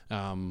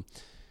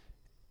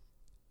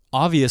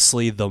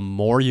 Obviously, the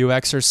more you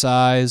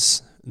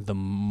exercise, the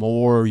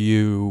more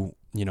you,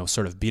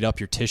 sort of beat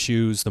up your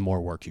tissues, the more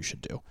work you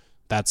should do.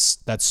 That's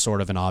sort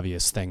of an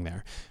obvious thing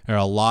there. There are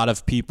a lot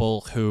of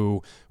people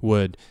who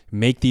would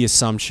make the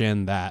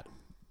assumption that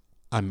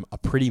I'm a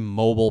pretty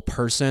mobile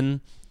person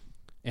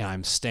and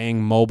I'm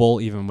staying mobile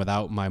even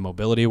without my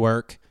mobility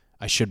work.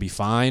 I should be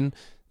fine.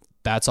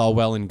 That's all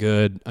well and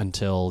good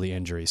until the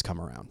injuries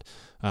come around.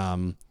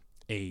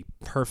 A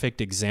perfect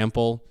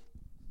example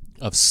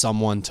of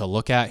someone to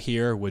look at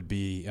here would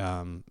be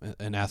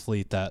an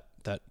athlete that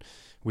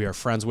we are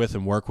friends with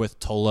and work with,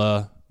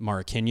 Tola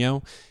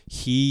Maraquinho.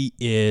 He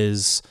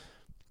is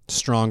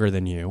stronger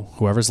than you.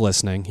 Whoever's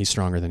listening, he's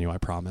stronger than you, I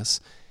promise.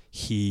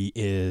 He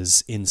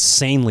is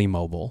insanely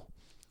mobile.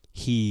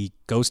 He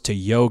goes to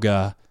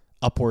yoga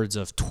upwards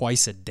of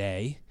twice a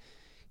day.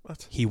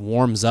 What? He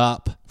warms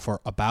up for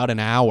about an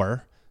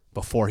hour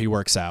before he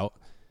works out,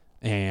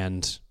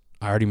 and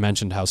I already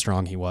mentioned how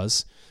strong he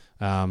was.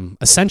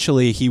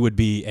 Essentially, he would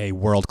be a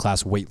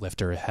world-class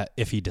weightlifter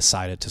if he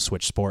decided to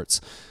switch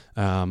sports,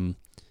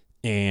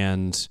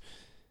 and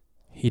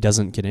he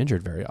doesn't get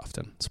injured very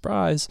often.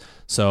 Surprise!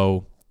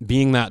 So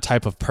being that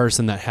type of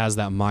person that has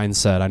that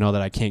mindset, I know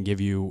that I can't give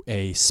you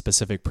a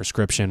specific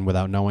prescription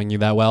without knowing you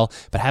that well,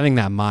 but having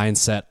that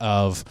mindset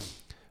of,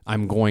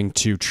 I'm going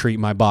to treat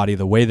my body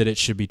the way that it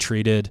should be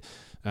treated.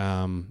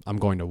 I'm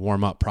going to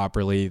warm up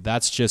properly.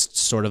 That's just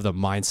sort of the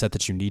mindset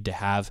that you need to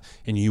have,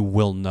 and you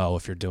will know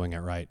if you're doing it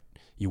right.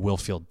 You will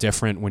feel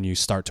different when you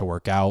start to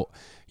work out.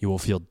 You will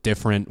feel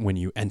different when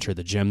you enter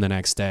the gym the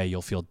next day.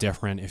 You'll feel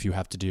different if you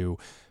have to do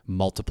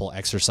multiple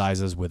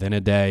exercises within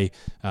a day.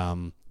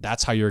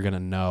 That's how you're going to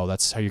know.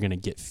 That's how you're going to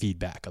get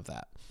feedback of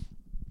that.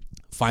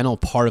 Final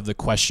part of the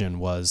question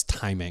was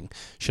timing.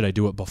 Should I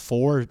do it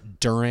before,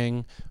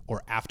 during,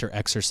 or after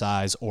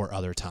exercise, or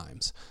other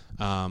times?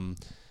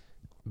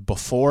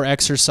 Before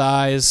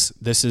exercise,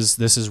 this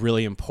is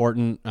really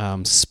important.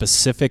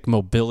 Specific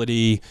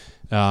mobility,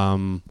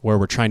 where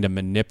we're trying to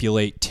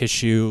manipulate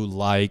tissue,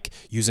 like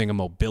using a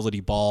mobility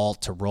ball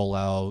to roll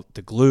out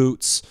the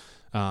glutes,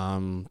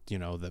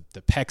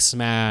 the pec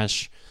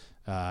smash,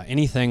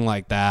 anything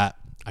like that.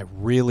 I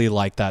really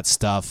like that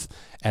stuff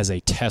as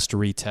a test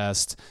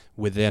retest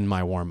within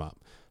my warm-up.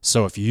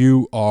 So if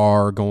you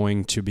are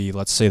going to be,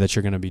 let's say that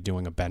you're going to be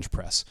doing a bench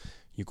press,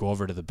 you go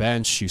over to the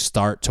bench, you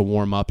start to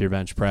warm up your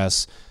bench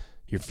press,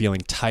 you're feeling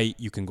tight,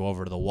 you can go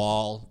over to the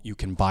wall, you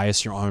can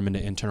bias your arm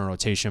into internal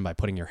rotation by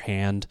putting your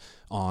hand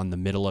on the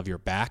middle of your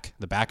back,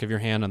 the back of your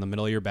hand on the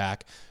middle of your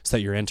back, so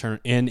that you're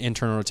in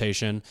internal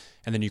rotation,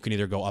 and then you can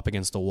either go up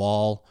against the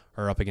wall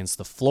or up against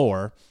the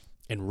floor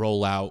and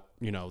roll out,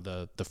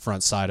 the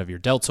front side of your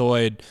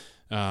deltoid,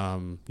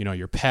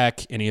 your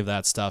pec, any of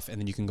that stuff,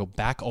 and then you can go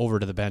back over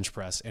to the bench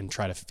press and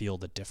try to feel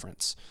the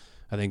difference.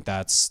 I think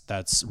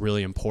that's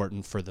really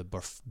important for the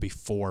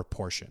before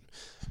portion.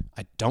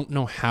 I don't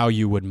know how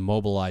you would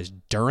mobilize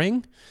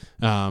during,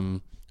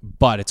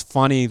 but it's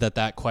funny that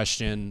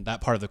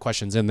part of the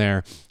question's in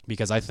there,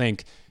 because I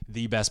think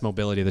the best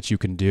mobility that you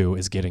can do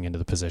is getting into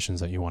the positions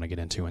that you want to get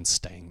into and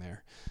staying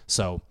there.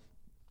 So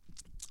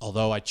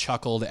although I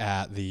chuckled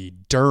at the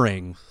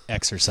during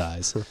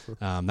exercise,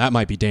 that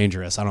might be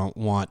dangerous. I don't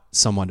want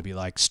someone to be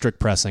like strict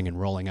pressing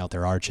and rolling out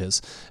their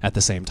arches at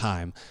the same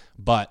time.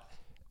 But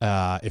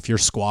if you're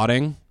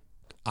squatting,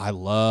 I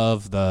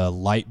love the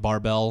light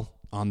barbell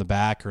on the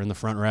back or in the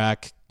front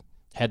rack.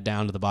 head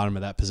down to the bottom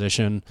of that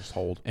position,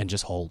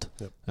 just hold.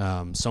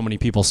 Yep. So many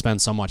people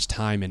spend so much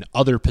time in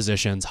other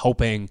positions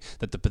hoping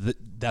that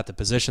the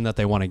position that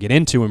they want to get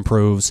into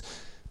improves.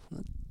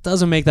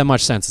 Doesn't make that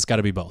much sense. It's got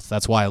to be both.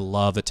 That's why I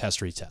love a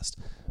test retest.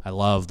 I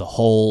love the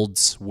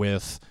holds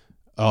with,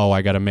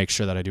 I got to make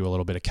sure that I do a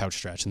little bit of couch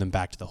stretch and then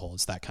back to the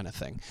holds, that kind of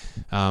thing.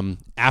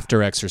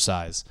 After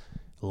exercise,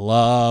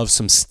 love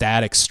some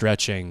static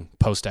stretching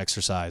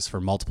post-exercise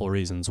for multiple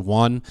reasons.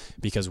 One,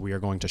 because we are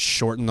going to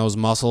shorten those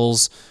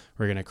muscles.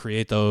 We're going to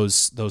create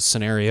those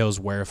scenarios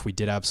where if we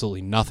did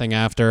absolutely nothing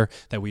after,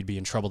 that we'd be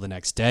in trouble the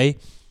next day.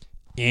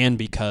 And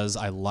because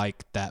I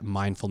like that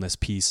mindfulness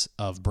piece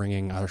of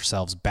bringing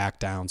ourselves back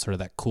down, sort of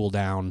that cool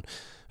down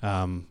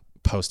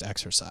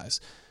post-exercise.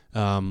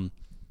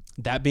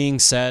 That being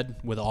said,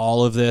 with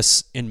all of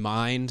this in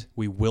mind,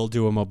 we will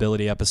do a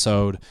mobility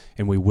episode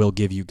and we will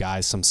give you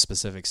guys some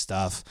specific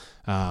stuff.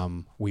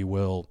 We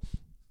will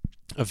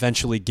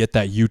eventually get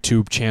that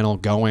YouTube channel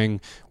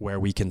going where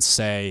we can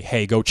say,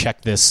 hey, go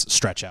check this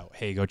stretch out.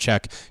 Hey, go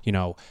check,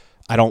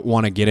 I don't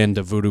want to get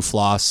into voodoo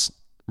floss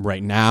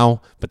right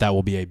now, but that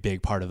will be a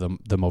big part of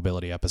the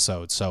mobility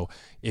episode. So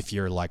if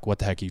you're like, what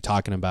the heck are you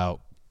talking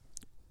about?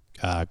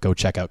 Go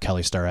check out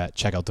Kelly Starrett,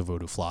 check out the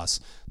voodoo floss.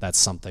 That's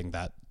something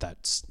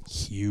that's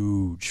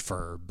huge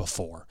for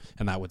before.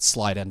 And that would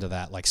slide into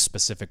that like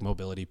specific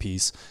mobility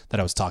piece that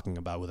I was talking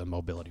about with a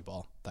mobility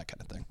ball, that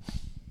kind of thing.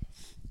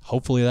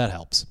 Hopefully that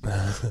helps.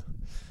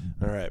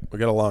 All right. We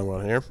got a long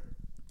one here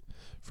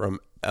from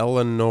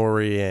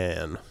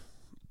Eleanorianne.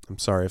 I'm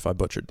sorry if I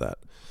butchered that.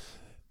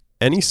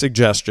 Any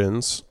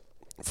suggestions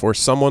for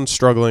someone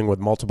struggling with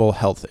multiple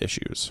health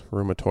issues,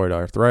 rheumatoid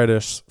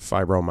arthritis,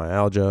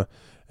 fibromyalgia,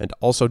 and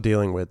also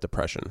dealing with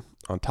depression?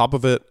 On top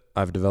of it,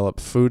 I've developed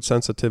food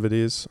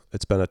sensitivities.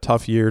 It's been a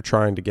tough year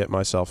trying to get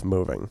myself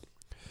moving.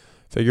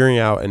 Figuring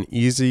out an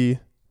easy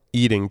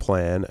eating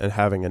plan and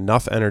having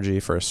enough energy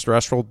for a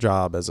stressful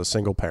job as a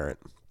single parent.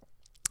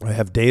 I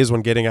have days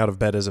when getting out of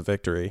bed is a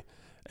victory,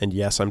 and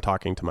yes, I'm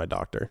talking to my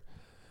doctor.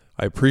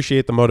 I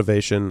appreciate the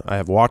motivation. I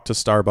have walked to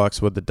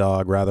Starbucks with the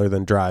dog rather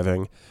than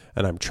driving,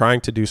 and I'm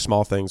trying to do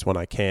small things when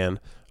I can.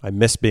 I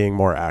miss being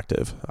more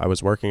active. I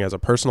was working as a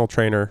personal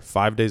trainer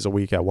 5 days a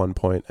week at one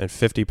point and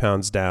 50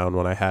 pounds down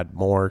when I had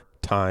more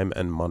time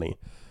and money.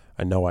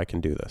 I know I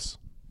can do this.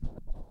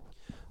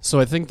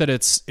 So I think that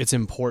it's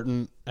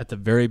important at the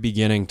very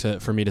beginning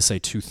for me to say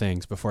two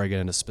things before I get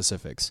into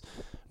specifics.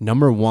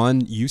 Number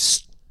one, you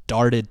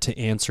started to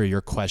answer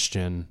your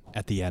question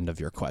at the end of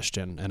your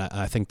question, and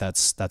I think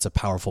that's a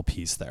powerful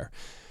piece there.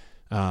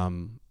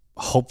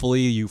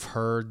 Hopefully you've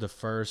heard the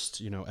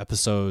first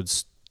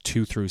episodes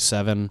 2 through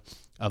 7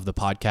 of the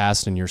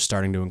podcast, and you're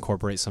starting to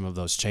incorporate some of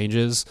those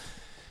changes.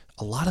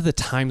 A lot of the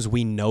times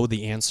we know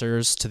the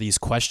answers to these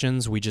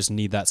questions. We just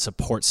need that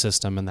support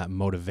system and that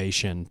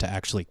motivation to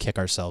actually kick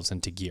ourselves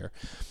into gear.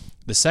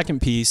 The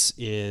second piece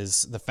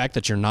is the fact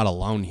that you're not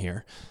alone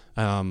here.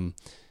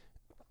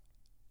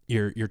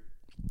 You're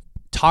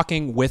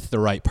talking with the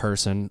right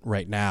person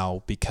right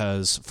now,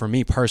 because for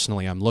me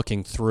personally, I'm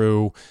looking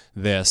through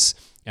this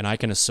and I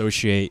can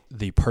associate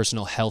the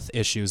personal health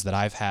issues that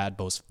I've had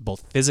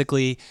both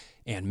physically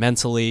and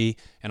mentally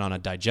and on a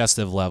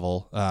digestive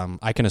level.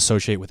 I can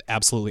associate with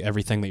absolutely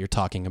everything that you're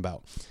talking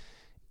about.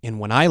 And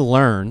when I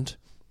learned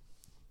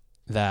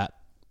that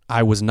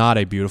I was not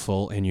a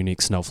beautiful and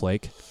unique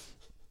snowflake,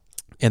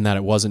 and that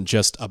it wasn't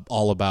just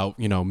all about,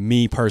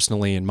 me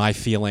personally and my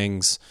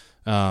feelings,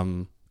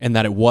 and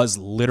that it was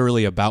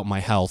literally about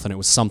my health, and it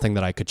was something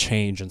that I could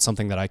change and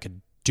something that I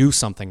could do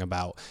something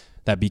about,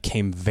 that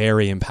became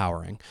very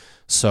empowering.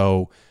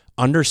 So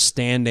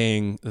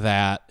understanding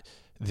that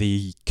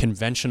the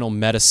conventional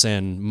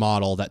medicine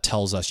model that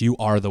tells us you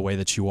are the way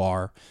that you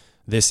are,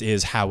 this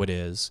is how it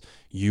is.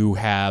 You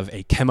have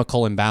a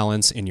chemical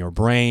imbalance in your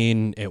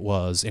brain. It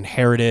was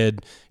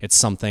inherited. It's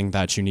something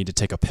that you need to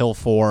take a pill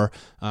for.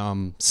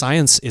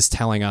 Science is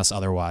telling us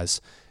otherwise.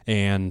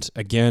 And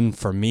again,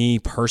 for me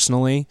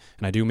personally,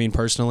 and I do mean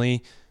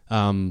personally,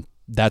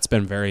 that's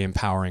been very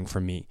empowering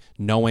for me.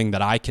 Knowing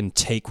that I can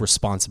take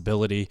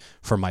responsibility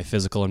for my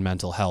physical and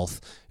mental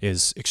health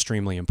is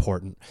extremely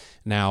important.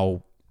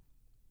 Now,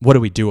 what do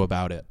we do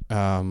about it?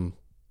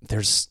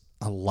 There's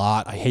a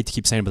lot, I hate to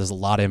keep saying it, but there's a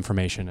lot of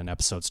information in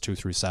episodes 2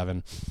 through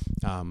 7.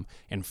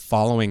 And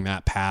following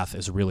that path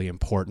is really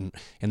important.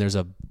 And there's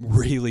a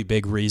really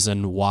big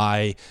reason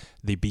why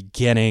the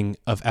beginning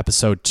of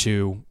episode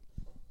 2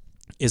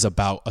 is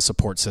about a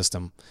support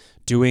system.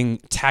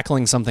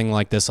 Tackling something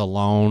like this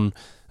alone,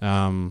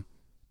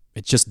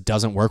 it just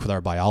doesn't work with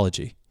our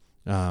biology.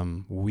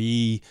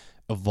 We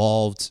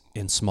evolved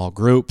in small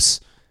groups,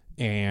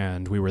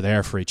 and we were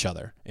there for each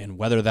other. And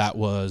whether that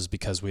was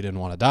because we didn't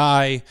want to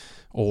die,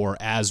 or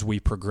as we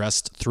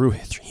progressed through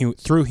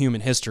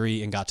human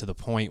history and got to the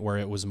point where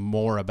it was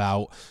more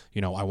about,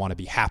 I want to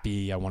be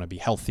happy, I want to be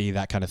healthy,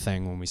 that kind of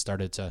thing. When we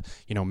started to,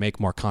 make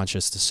more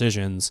conscious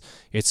decisions,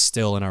 it's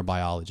still in our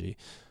biology.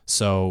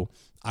 So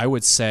I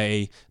would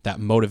say that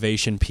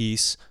motivation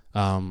piece,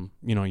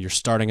 you're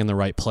starting in the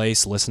right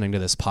place. Listening to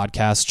this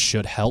podcast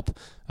should help.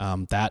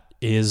 That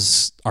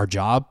is our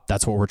job.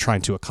 That's what we're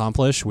trying to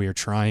accomplish. We are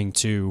trying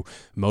to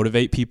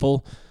motivate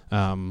people.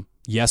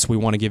 Yes, we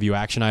want to give you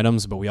action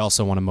items, but we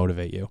also want to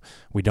motivate you.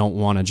 We don't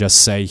want to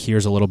just say,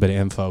 here's a little bit of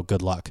info,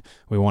 good luck.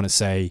 We want to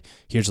say,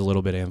 here's a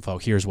little bit of info,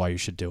 here's why you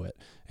should do it.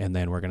 And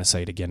then we're going to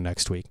say it again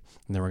next week.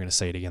 And then we're going to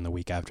say it again the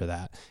week after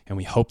that. And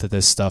we hope that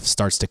this stuff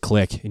starts to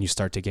click and you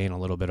start to gain a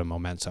little bit of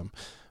momentum.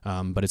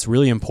 But it's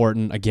really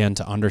important, again,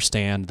 to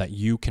understand that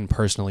you can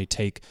personally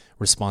take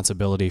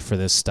responsibility for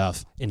this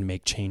stuff and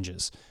make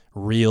changes,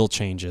 real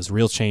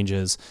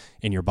changes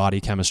in your body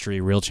chemistry,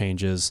 real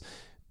changes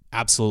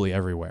absolutely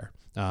everywhere.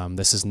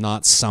 This is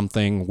not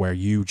something where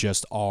you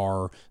just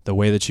are the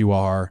way that you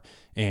are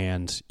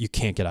and you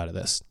can't get out of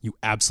this. You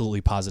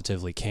absolutely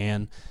positively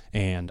can,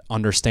 and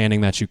understanding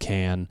that you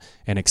can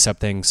and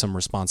accepting some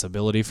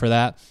responsibility for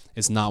that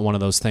is not one of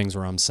those things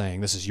where I'm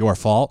saying this is your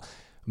fault,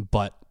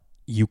 but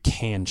you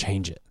can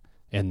change it.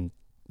 And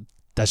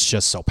that's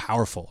just so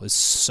powerful. It's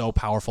so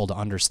powerful to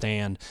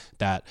understand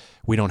that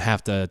we don't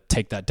have to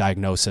take that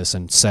diagnosis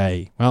and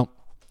say, well,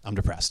 I'm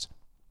depressed.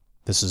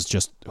 This is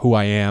just who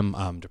I am.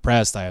 I'm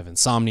depressed. I have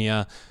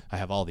insomnia. I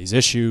have all these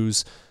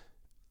issues.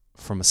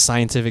 From a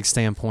scientific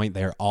standpoint,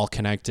 they're all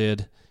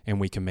connected, and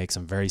we can make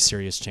some very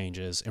serious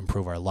changes,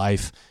 improve our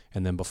life,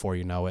 and then before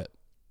you know it,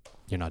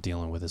 you're not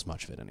dealing with as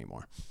much of it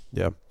anymore.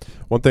 Yeah.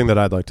 One thing that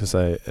I'd like to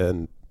say,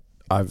 and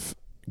I've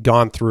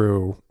gone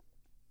through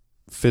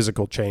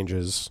physical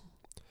changes,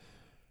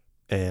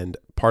 and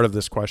part of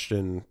this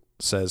question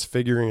says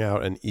figuring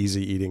out an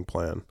easy eating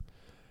plan.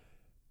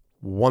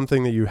 One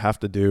thing that you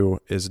have to do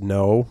is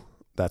know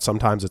that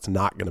sometimes it's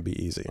not going to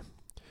be easy,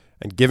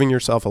 and giving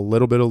yourself a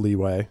little bit of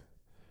leeway.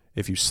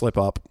 If you slip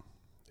up,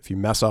 if you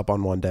mess up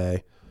on one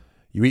day,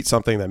 you eat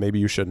something that maybe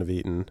you shouldn't have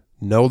eaten,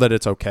 know that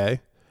it's okay,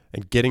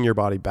 and getting your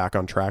body back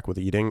on track with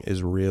eating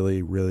is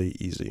really, really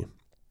easy.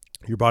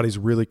 Your body's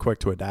really quick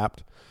to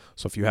adapt.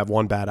 So if you have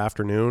one bad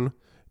afternoon,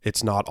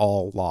 it's not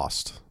all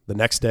lost. The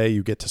next day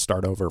you get to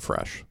start over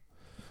fresh.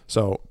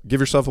 So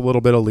give yourself a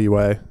little bit of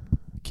leeway,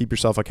 keep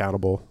yourself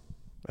accountable.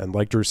 And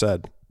like Drew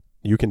said,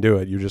 you can do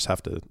it. You just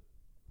have to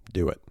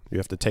do it. You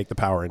have to take the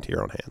power into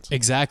your own hands.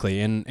 Exactly.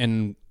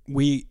 And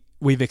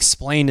we've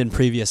explained in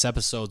previous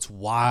episodes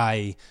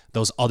why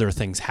those other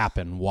things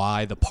happen,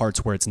 why the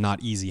parts where it's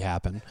not easy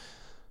happen.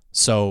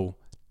 So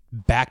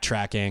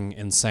backtracking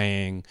and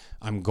saying,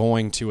 I'm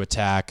going to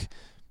attack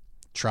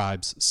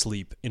Tribe's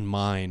sleep in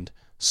mind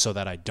so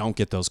that I don't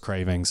get those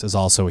cravings is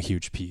also a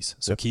huge piece.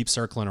 So keep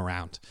circling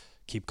around,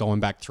 keep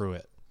going back through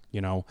it.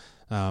 You know,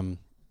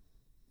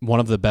 one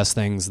of the best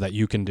things that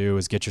you can do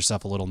is get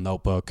yourself a little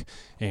notebook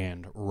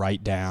and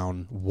write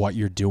down what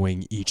you're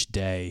doing each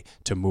day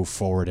to move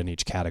forward in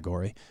each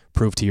category.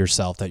 Prove to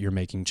yourself that you're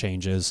making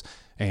changes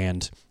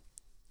and,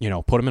 you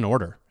know, put them in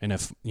order. And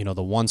if, you know,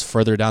 the ones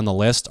further down the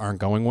list aren't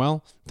going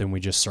well, then we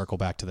just circle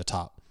back to the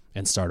top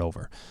and start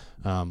over.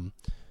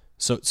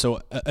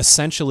 So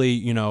essentially,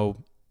 you know,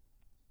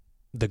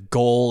 the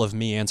goal of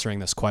me answering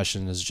this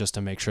question is just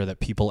to make sure that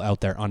people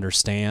out there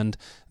understand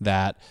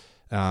that,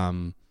 you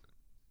know,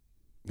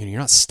 you're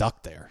not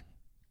stuck there.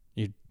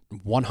 You're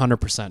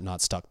 100%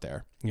 not stuck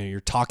there. You know,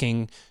 you're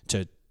talking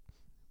to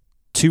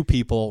two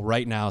people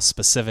right now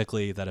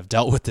specifically that have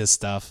dealt with this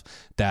stuff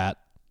that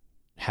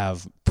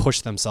have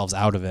pushed themselves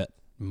out of it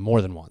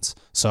more than once.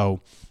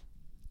 So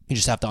you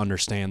just have to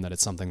understand that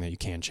it's something that you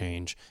can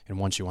change. And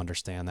once you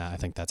understand that, I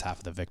think that's half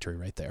of the victory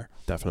right there.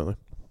 Definitely.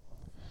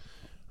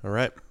 All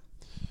right.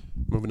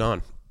 Moving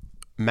on.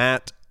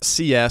 Matt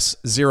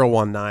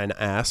CS019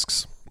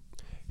 asks,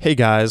 hey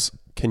guys,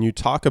 can you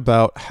talk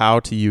about how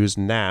to use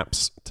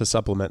naps to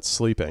supplement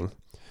sleeping?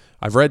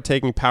 I've read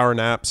taking power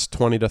naps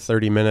 20 to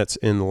 30 minutes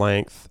in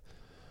length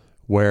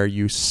where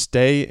you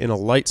stay in a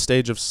light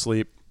stage of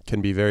sleep can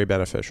be very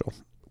beneficial.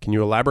 Can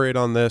you elaborate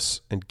on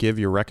this and give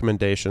your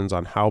recommendations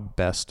on how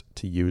best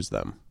to use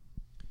them?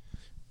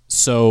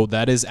 So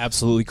that is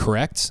absolutely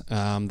correct.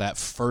 That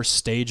first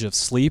stage of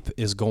sleep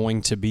is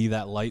going to be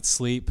that light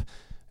sleep.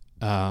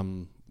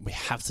 We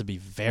have to be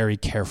very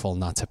careful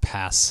not to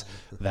pass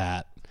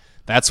that.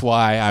 That's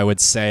why I would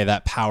say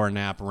that power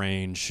nap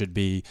range should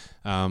be,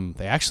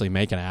 they actually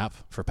make an app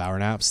for power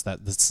naps.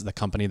 That's the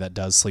company that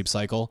does Sleep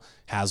Cycle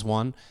has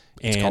one.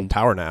 And it's called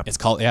Power Nap. It's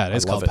called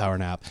Power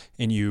Nap.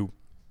 And you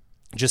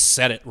just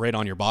set it right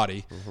on your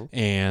body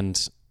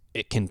and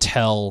it can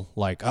tell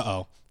like,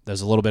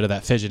 there's a little bit of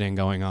that fidgeting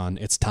going on.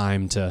 It's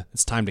time to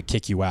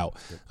kick you out.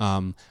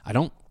 I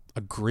don't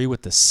agree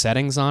with the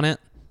settings on it,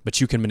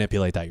 but you can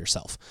manipulate that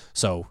yourself.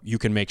 So you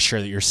can make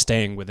sure that you're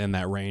staying within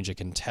that range. It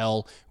can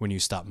tell when you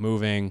stop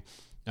moving.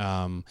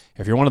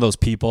 If you're one of those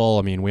people,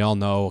 I mean, we all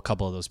know a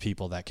couple of those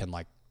people that can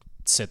like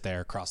sit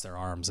there, cross their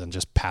arms and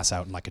just pass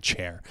out in like a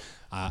chair.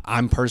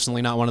 I'm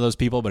personally not one of those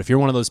people, but if you're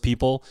one of those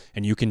people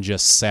and you can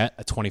just set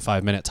a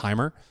 25-minute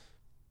timer,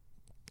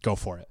 go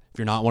for it. If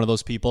you're not one of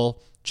those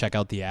people, check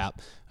out the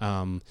app.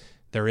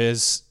 There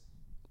is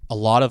a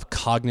lot of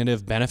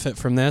cognitive benefit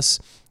from this.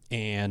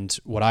 And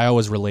what I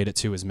always relate it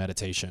to is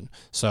meditation.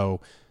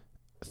 So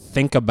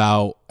think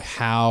about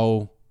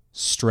how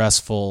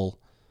stressful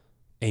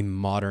a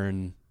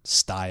modern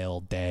style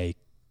day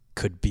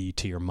could be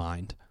to your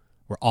mind.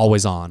 We're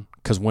always on,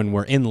 because when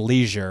we're in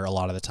leisure, a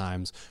lot of the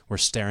times we're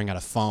staring at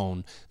a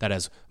phone that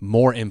has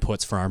more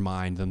inputs for our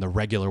mind than the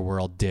regular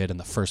world did in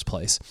the first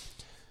place.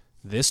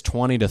 This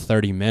 20 to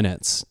 30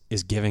 minutes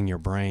is giving your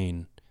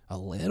brain a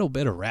little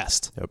bit of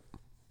rest. Yep.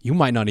 You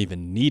might not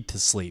even need to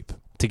sleep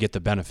to get the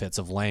benefits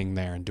of laying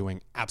there and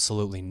doing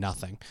absolutely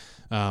nothing.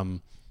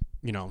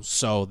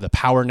 So the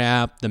power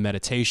nap, the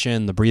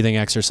meditation, the breathing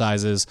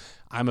exercises,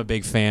 I'm a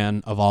big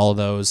fan of all of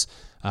those.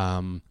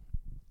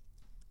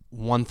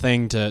 One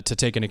thing to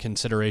take into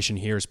consideration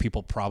here is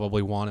people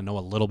probably want to know a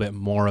little bit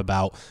more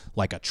about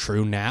like a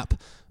true nap.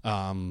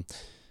 I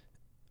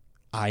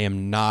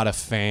am not a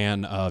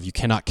fan of, you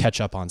cannot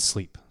catch up on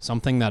sleep.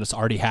 Something that has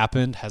already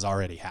happened has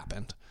already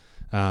happened.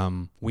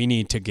 We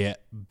need to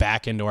get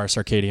back into our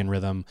circadian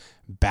rhythm,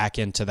 back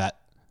into that,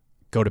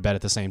 go to bed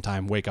at the same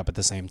time, wake up at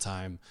the same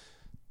time,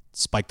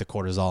 spike the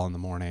cortisol in the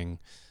morning,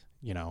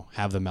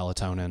 have the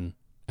melatonin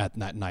at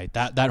night.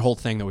 That whole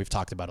thing that we've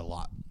talked about a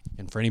lot.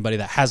 And for anybody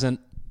that hasn't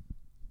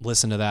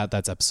listened to that,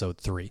 that's episode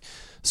 3.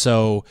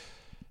 So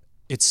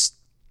it's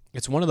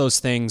one of those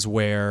things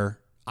where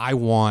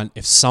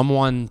if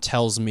someone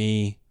tells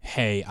me,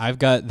 hey, I've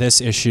got this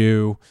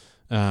issue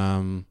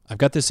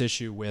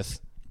with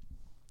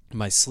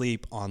my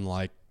sleep on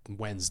like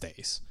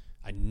Wednesdays.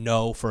 I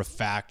know for a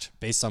fact,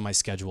 based on my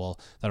schedule,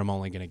 that I'm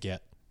only going to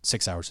get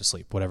 6 hours of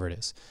sleep, whatever it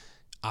is.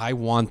 I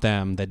want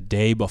them the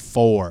day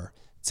before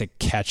to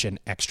catch an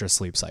extra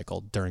sleep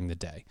cycle during the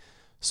day.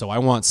 So I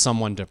want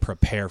someone to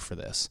prepare for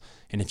this.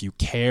 And if you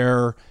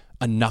care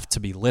enough to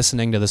be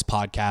listening to this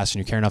podcast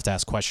and you care enough to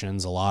ask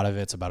questions, a lot of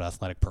it's about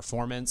athletic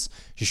performance.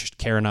 You should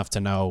care enough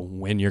to know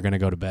when you're going to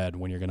go to bed,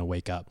 when you're going to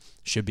wake up.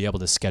 You should be able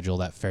to schedule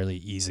that fairly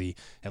easy,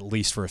 at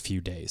least for a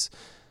few days.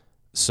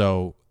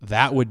 So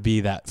that would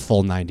be that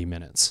full 90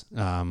 minutes.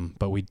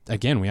 But we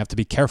have to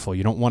be careful.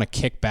 You don't want to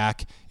kick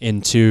back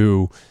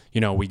into,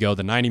 we go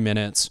the 90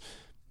 minutes,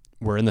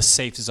 we're in the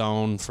safe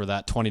zone for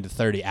that 20 to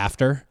 30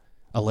 after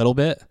a little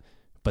bit,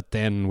 but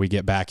then we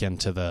get back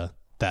into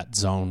that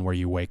zone where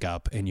you wake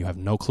up and you have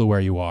no clue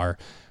where you are.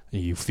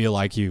 You feel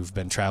like you've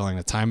been traveling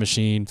a time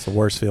machine. It's the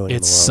worst feeling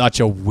It's in the world. such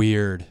a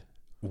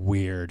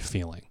weird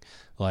feeling.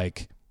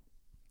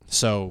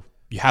 So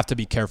you have to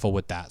be careful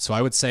with that. So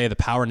I would say the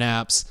power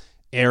naps,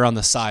 err on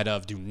the side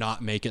of do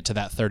not make it to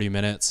that 30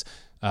 minutes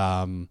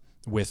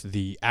with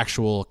the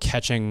actual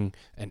catching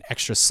an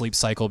extra sleep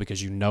cycle,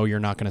 because you're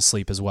not going to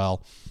sleep as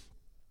well,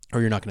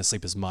 or you're not going to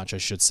sleep as much, I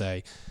should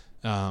say.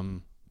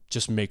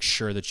 Just make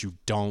sure that you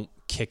don't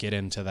kick it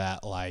into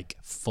that like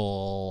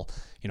full,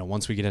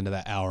 once we get into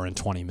that hour and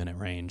 20 minute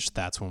range,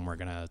 that's when we're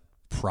going to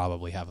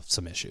probably have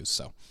some issues.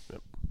 So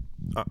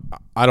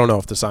I don't know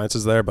if the science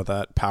is there, but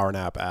that Power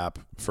Nap app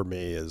for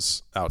me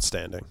is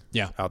outstanding.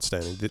 Yeah.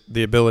 Outstanding.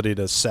 The ability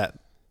to set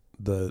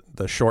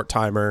the short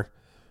timer,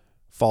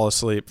 fall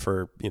asleep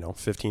for,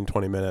 15,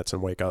 20 minutes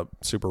and wake up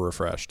super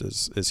refreshed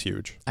is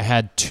huge. I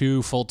had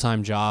 2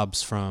 full-time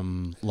jobs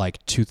from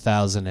like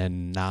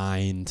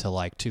 2009 to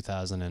like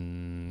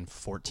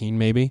 2014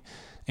 maybe.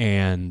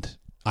 And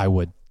I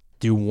would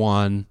do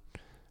one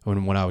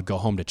when I would go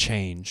home to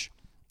change,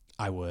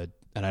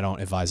 and I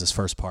don't advise this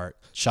first part,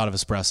 shot of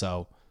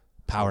espresso,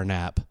 power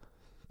nap,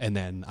 and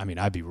then,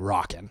 I'd be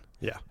rocking.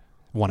 Yeah.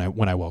 When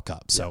I woke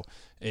up. So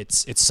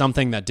it's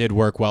something that did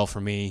work well for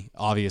me.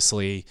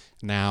 Obviously,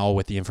 now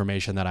with the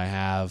information that I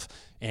have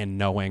and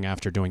knowing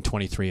after doing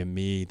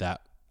 23andMe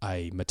that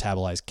I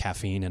metabolize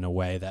caffeine in a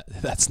way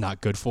that's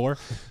not good for,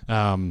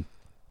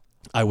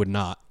 I would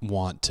not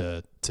want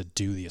to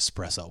do the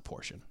espresso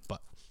portion.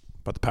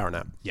 But the power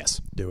nap. Yes.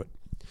 Do it.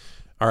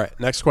 All right.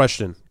 Next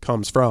question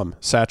comes from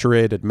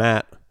Saturated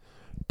Matt.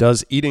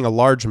 Does eating a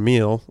large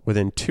meal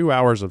within 2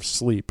 hours of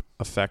sleep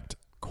affect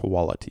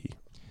quality?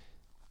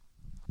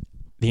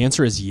 The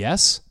answer is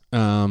yes,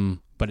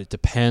 but it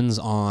depends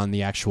on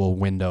the actual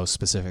window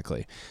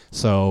specifically.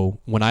 So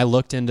when I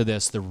looked into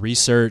this, the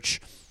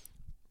research,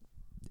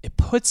 it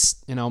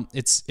puts,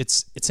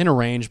 it's in a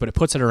range, but it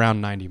puts it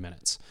around 90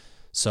 minutes.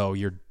 So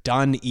you're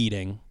done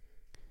eating,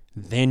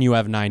 then you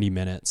have 90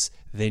 minutes,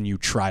 then you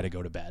try to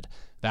go to bed.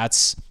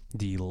 That's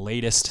the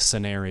latest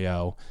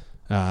scenario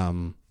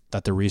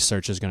that the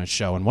research is going to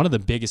show. And one of the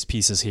biggest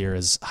pieces here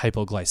is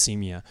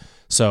hypoglycemia.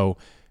 So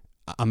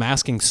I'm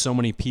asking so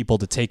many people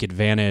to take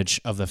advantage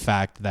of the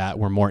fact that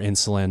we're more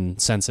insulin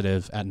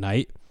sensitive at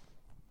night.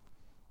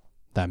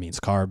 That means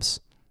carbs.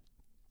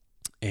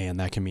 And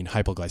that can mean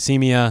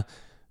hypoglycemia.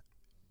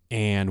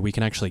 And we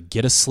can actually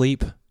get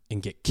asleep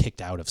and get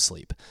kicked out of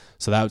sleep.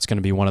 So that's going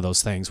to be one of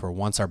those things where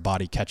once our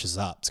body catches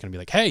up, it's going to be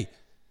like, hey,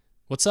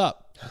 what's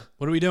up?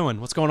 What are we doing?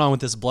 What's going on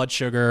with this blood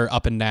sugar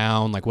up and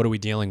down? Like, what are we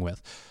dealing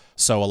with?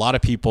 So a lot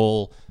of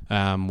people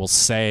will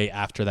say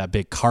after that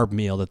big carb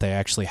meal that they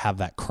actually have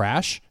that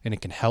crash and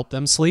it can help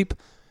them sleep,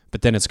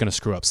 but then it's going to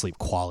screw up sleep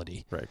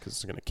quality. Right, because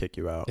it's going to kick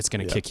you out. It's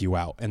going to kick you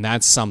out. And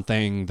that's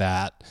something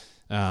that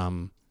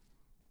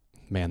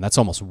man, that's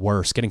almost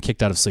worse. Getting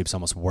kicked out of sleep is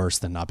almost worse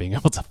than not being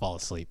able to fall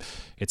asleep.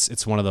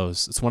 It's one of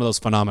those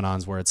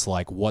phenomenons where it's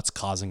like, what's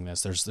causing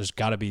this? There's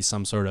got to be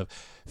some sort of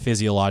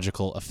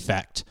physiological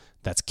effect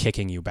that's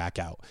kicking you back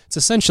out. It's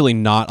essentially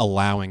not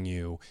allowing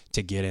you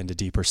to get into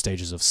deeper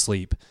stages of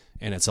sleep,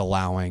 and it's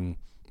allowing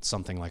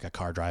something like a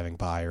car driving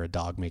by or a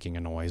dog making a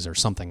noise or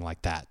something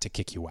like that to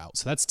kick you out.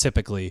 So that's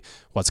typically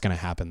what's going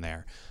to happen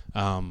there.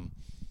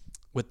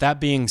 With that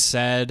being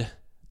said,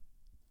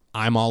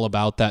 I'm all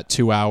about that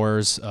 2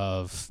 hours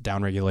of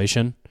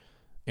downregulation,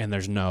 and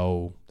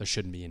there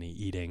shouldn't be any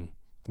eating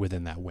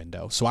within that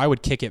window. So I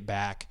would kick it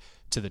back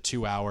to the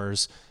 2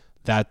 hours.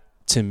 That,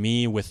 to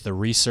me, with the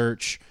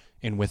research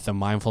and with the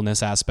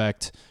mindfulness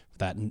aspect,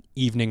 that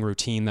evening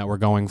routine that we're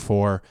going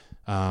for,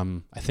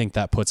 I think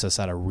that puts us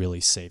at a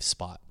really safe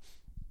spot.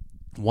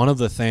 One of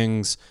the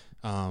things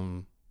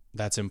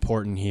that's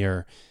important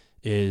here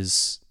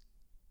is,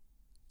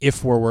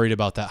 if we're worried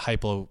about that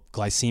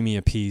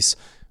hypoglycemia piece,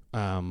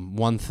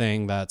 one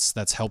thing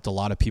that's helped a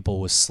lot of people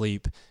with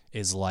sleep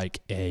is like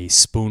a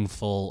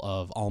spoonful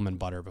of almond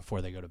butter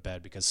before they go to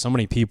bed, because so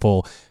many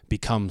people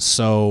become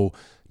so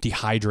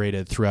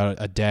dehydrated throughout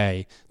a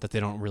day that they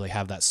don't really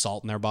have that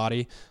salt in their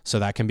body. So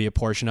that can be a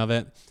portion of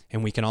it.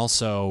 And we can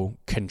also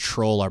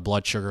control our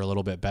blood sugar a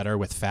little bit better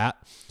with fat.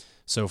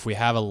 So if we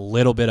have a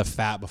little bit of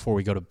fat before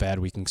we go to bed,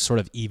 we can sort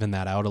of even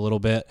that out a little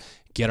bit,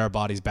 get our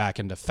bodies back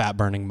into fat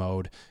burning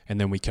mode, and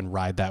then we can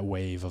ride that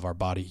wave of our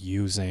body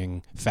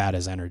using fat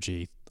as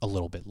energy a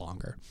little bit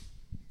longer.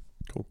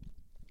 Cool.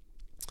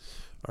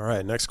 All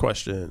right, next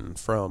question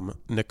from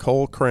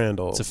Nicole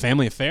Crandall. It's a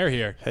family affair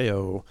here.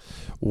 Heyo.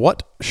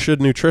 What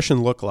should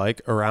nutrition look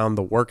like around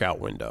the workout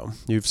window?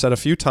 You've said a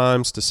few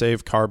times to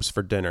save carbs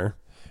for dinner.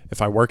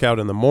 If I work out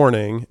in the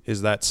morning,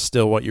 is that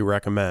still what you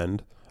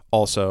recommend?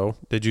 Also,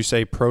 did you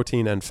say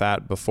protein and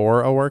fat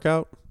before a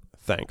workout?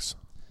 Thanks.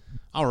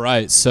 All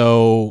right.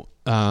 So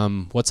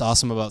what's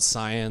awesome about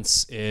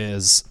science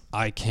is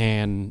I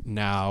can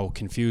now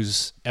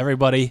confuse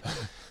everybody,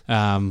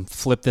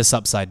 flip this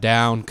upside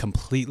down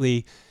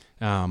completely,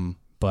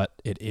 but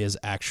it is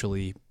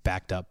actually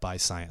backed up by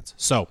science.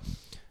 So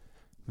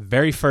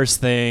very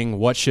first thing,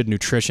 what should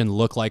nutrition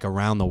look like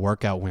around the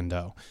workout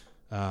window?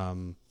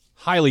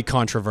 Highly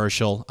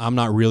controversial. I'm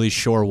not really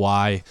sure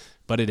why,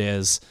 but it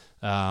is.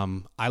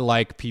 I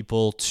like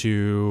people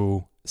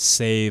to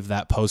save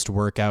that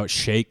post-workout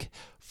shake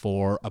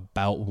for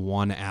about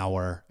 1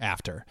 hour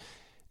after.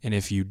 And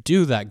if you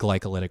do that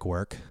glycolytic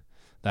work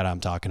that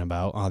I'm talking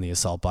about on the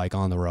assault bike,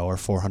 on the rower,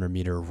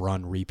 400-meter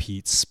run,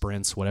 repeats,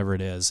 sprints, whatever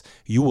it is,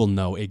 you will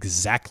know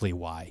exactly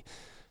why.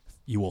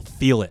 You will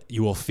feel it.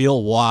 You will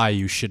feel why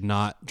you should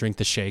not drink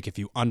the shake if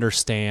you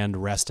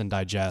understand rest and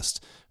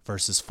digest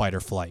versus fight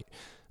or flight.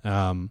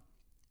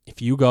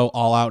 If you go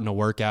all out in a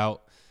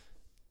workout,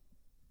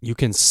 you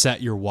can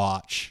set your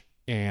watch,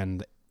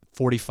 and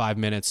 45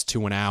 minutes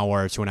to an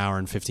hour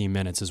and 15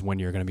 minutes is when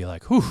you're going to be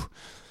like, whew,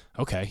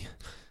 okay,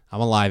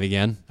 I'm alive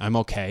again. I'm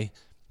okay.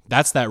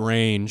 That's that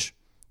range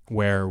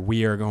where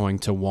we are going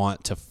to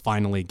want to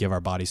finally give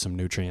our body some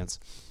nutrients.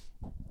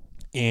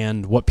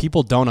 And what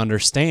people don't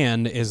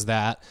understand is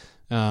that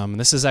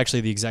this is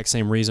actually the exact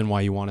same reason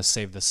why you want to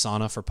save the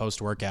sauna for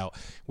post-workout.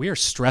 We are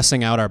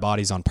stressing out our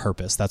bodies on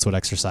purpose. That's what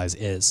exercise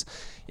is.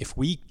 If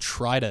we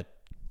try to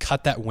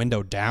cut that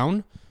window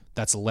down,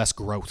 that's less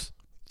growth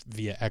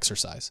via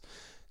exercise.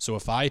 So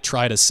if I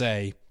try to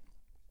say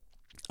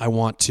I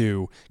want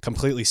to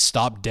completely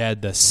stop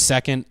dead the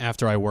second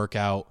after I work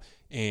out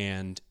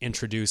and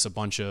introduce a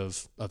bunch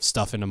of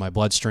stuff into my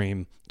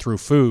bloodstream through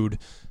food,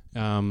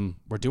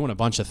 we're doing a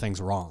bunch of things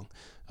wrong.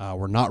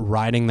 We're not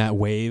riding that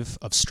wave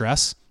of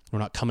stress. We're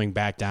not coming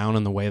back down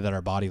in the way that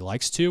our body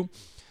likes to.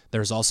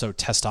 There's also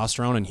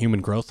testosterone and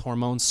human growth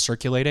hormones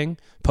circulating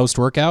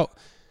post-workout.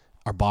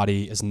 Our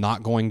body is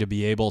not going to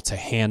be able to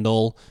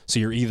handle. So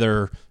you're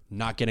either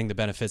not getting the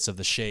benefits of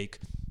the shake,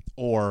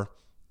 or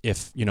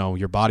if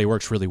your body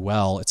works really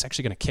well, it's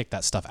actually going to kick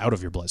that stuff out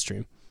of your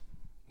bloodstream.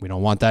 We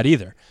don't want that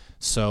either.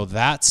 So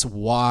that's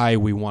why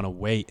we want to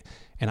wait.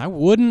 And I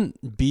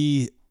wouldn't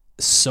be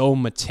so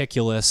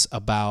meticulous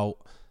about,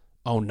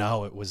 oh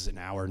no, it was an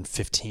hour and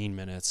 15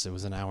 minutes. It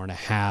was an hour and a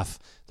half.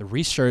 The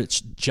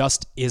research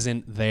just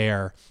isn't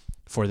there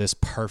for this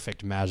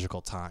perfect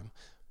magical time.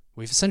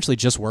 We've essentially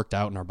just worked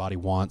out, and our body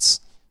wants,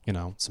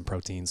 some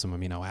protein, some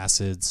amino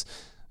acids.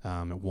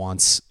 It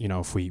wants,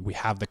 if we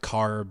have the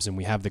carbs and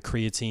we have the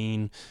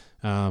creatine,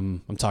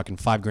 I'm talking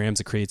 5 grams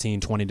of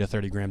creatine, 20 to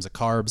 30 grams of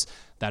carbs,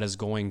 that is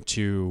going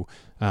to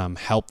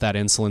help that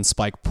insulin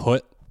spike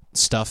put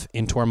stuff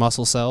into our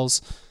muscle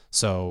cells.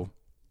 So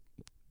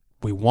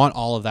we want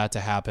all of that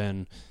to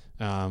happen.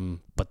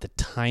 But the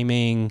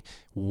timing,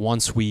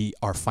 once we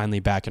are finally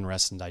back in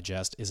rest and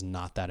digest, is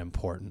not that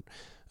important.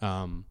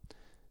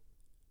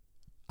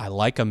 I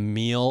like a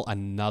meal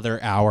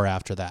another hour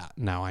after that.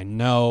 Now, I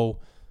know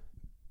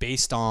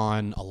based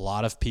on a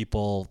lot of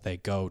people, they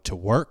go to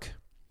work,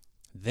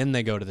 then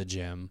they go to the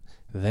gym,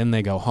 then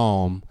they go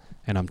home,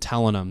 and I'm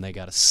telling them they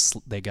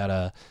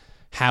gotta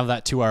have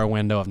that 2-hour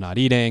window of not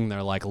eating.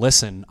 They're like,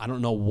 listen, I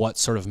don't know what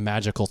sort of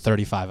magical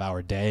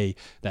 35-hour day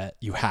that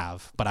you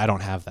have, but I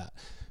don't have that.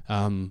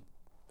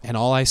 And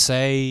all I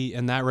say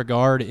in that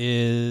regard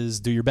is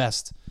do your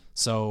best.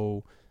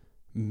 So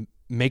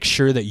make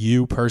sure that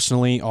you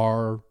personally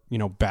are,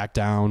 back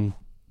down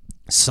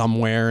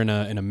somewhere in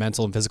a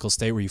mental and physical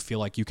state where you feel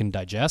like you can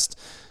digest.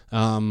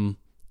 And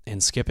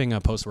skipping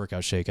a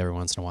post-workout shake every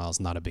once in a while is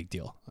not a big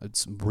deal.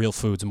 It's real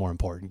food's more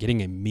important.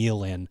 Getting a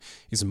meal in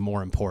is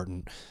more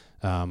important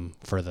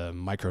for the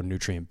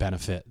micronutrient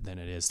benefit than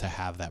it is to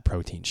have that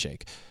protein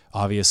shake.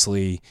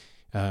 Obviously,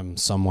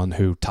 someone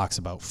who talks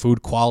about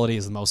food quality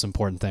is the most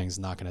important thing is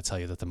not going to tell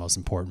you that the most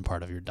important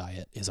part of your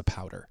diet is a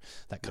powder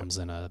that comes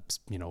in a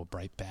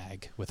bright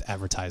bag with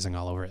advertising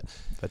all over it.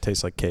 That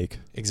tastes like cake.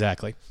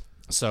 Exactly.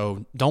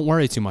 So don't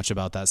worry too much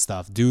about that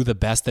stuff. Do the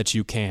best that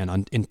you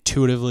can.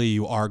 Intuitively,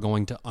 you are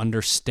going to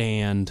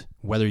understand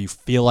whether you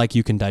feel like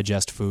you can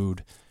digest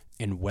food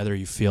and whether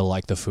you feel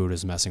like the food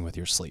is messing with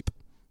your sleep.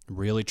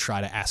 Really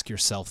try to ask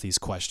yourself these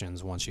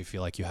questions once you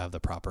feel like you have the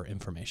proper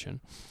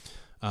information.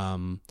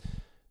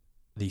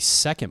 The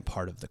second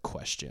part of the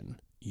question,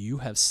 you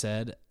have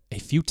said a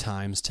few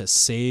times to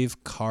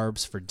save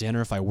carbs for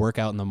dinner if I work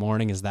out in the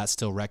morning. Is that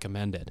still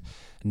recommended?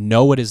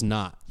 No, it is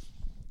not.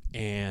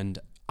 And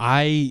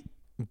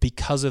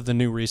because of the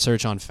new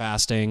research on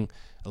fasting,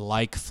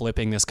 like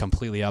flipping this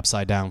completely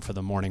upside down for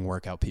the morning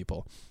workout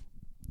people.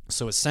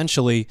 So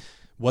essentially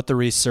what the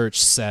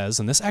research says,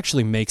 and this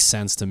actually makes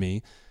sense to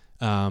me,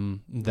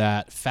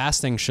 that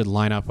fasting should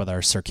line up with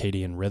our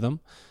circadian rhythm.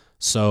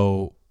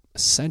 So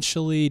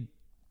essentially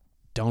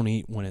don't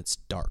eat when it's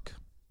dark.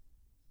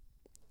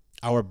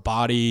 Our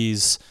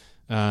bodies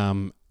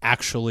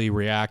actually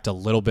react a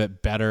little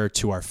bit better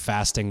to our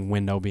fasting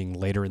window being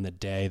later in the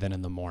day than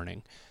in the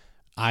morning.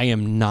 I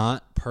am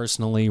not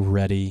personally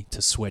ready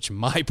to switch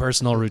my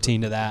personal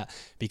routine to that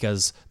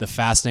because the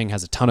fasting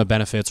has a ton of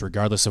benefits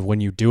regardless of when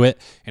you do it,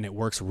 and it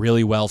works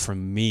really well for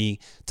me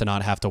to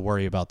not have to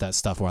worry about that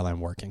stuff while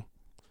I'm working.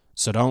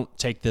 So don't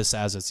take this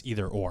as it's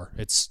either or.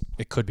 It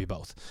could be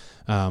both.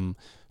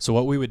 So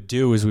what we would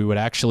do is we would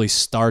actually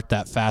start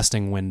that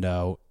fasting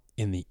window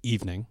in the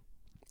evening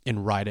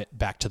and ride it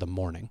back to the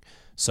morning.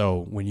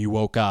 So when you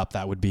woke up,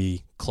 that would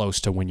be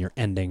close to when you're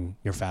ending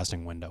your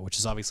fasting window, which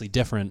is obviously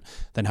different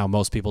than how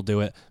most people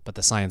do it, but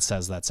the science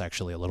says that's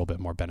actually a little bit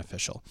more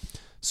beneficial.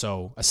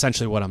 So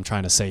essentially what I'm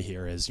trying to say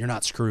here is you're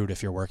not screwed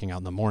if you're working out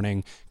in the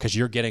morning because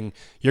you're getting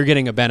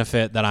a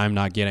benefit that I'm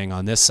not getting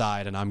on this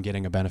side, and I'm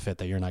getting a benefit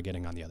that you're not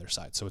getting on the other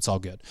side. So it's all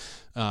good.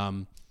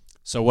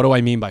 So what do I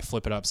mean by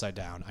flip it upside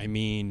down? I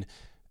mean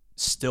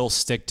still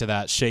stick to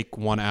that shake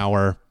 1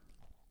 hour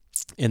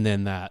and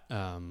then that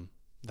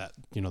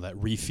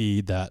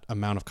refeed, that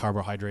amount of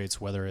carbohydrates,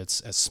 whether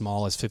it's as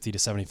small as 50 to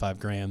 75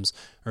 grams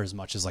or as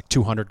much as like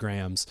 200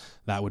 grams,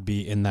 that would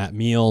be in that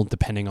meal,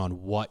 depending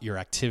on what your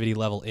activity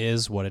level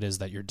is, what it is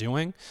that you're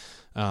doing.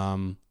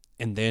 And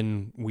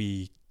then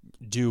we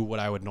do what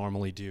I would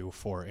normally do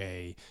for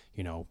a,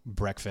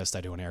 breakfast.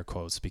 I do in air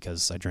quotes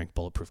because I drink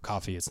bulletproof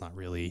coffee. It's not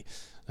really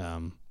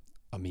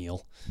a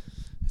meal.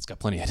 It's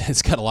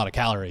got a lot of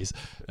calories,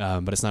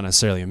 but it's not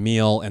necessarily a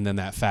meal. And then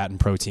that fat and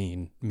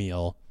protein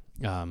meal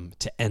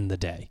to end the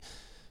day.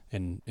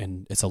 And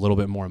it's a little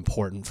bit more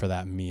important for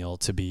that meal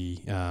to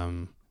be,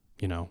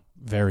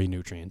 very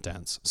nutrient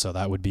dense. So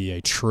that would be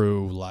a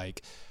true,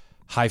 like,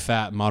 high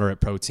fat, moderate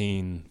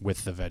protein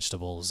with the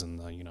vegetables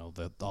and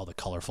all the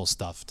colorful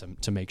stuff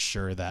to make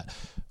sure that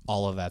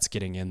all of that's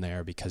getting in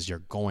there, because you're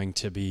going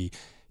to be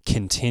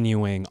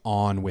continuing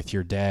on with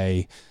your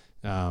day.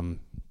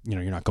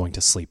 You're not going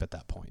to sleep at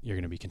that point. You're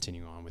going to be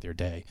continuing on with your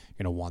day.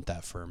 You're going to want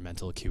that for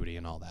mental acuity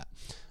and all that.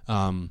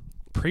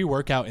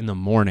 Pre-workout in the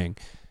morning,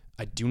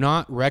 I do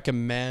not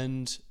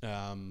recommend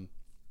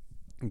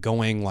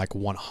going like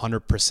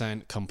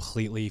 100%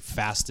 completely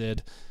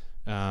fasted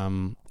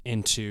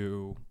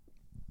into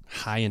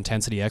high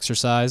intensity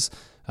exercise.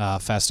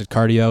 Fasted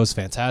cardio is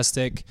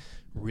fantastic,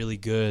 really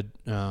good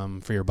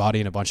for your body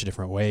in a bunch of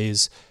different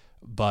ways.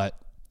 But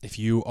if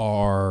you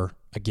are,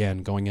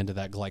 again, going into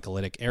that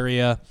glycolytic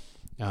area,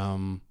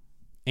 and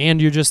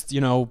you're just,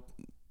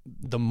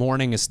 the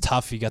morning is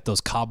tough. You got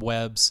those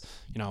cobwebs.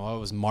 I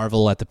always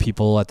marvel at the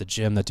people at the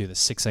gym that do the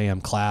 6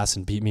 a.m. class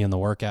and beat me in the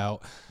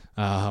workout.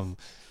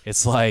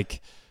 It's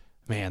like,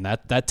 man,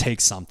 that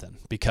takes something,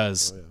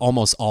 because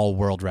almost all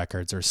world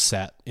records are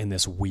set in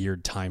this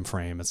weird time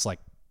frame. It's like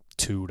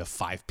 2 to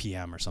 5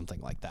 p.m. or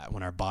something like that,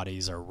 when our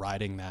bodies are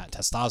riding that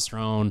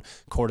testosterone,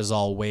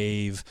 cortisol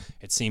wave.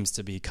 It seems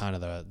to be kind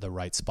of the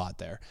right spot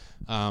there.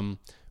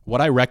 What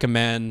I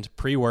recommend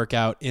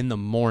pre-workout in the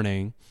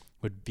morning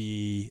would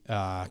be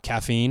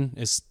caffeine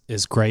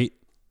is great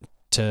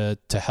to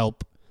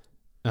help.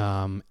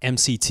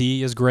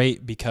 MCT is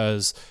great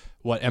because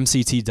what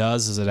MCT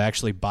does is it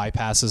actually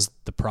bypasses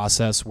the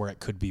process where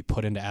it could be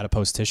put into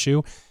adipose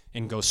tissue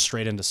and goes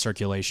straight into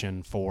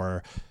circulation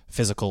for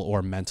physical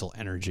or mental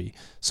energy.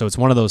 So it's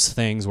one of those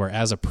things where,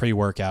 as a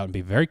pre-workout, and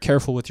be very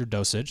careful with your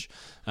dosage,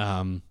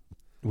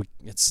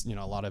 it's,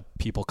 a lot of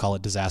people call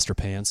it disaster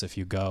pants if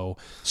you go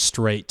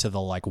straight to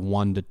the like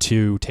 1 to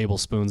 2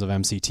 tablespoons of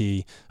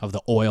MCT of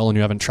the oil and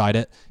you haven't tried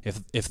it.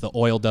 If the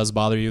oil does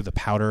bother you, the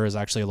powder is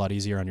actually a lot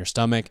easier on your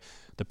stomach.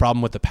 The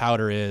problem with the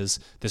powder is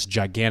this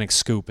gigantic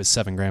scoop is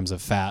 7 grams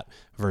of fat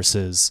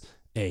versus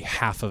a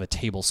half of a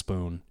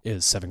tablespoon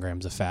is 7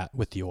 grams of fat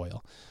with the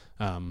oil.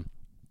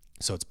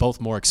 So it's both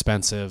more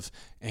expensive,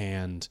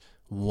 and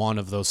one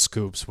of those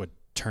scoops would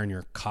turn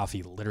your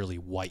coffee literally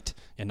white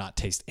and not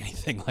taste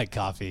anything like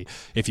coffee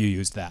if you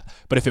used that.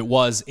 But if it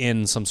was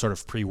in some sort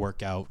of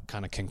pre-workout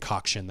kind of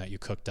concoction that you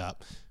cooked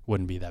up,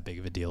 wouldn't be that big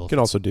of a deal. You can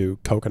also do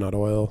coconut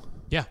oil.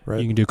 Yeah,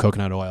 right? You can do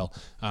coconut oil.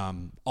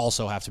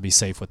 Also have to be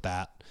safe with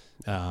that.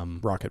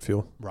 Rocket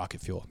fuel,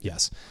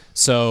 yes.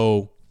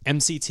 So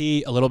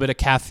MCT, a little bit of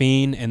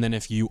caffeine, and then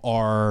if you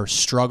are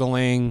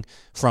struggling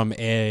from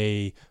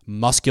a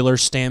muscular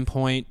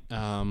standpoint,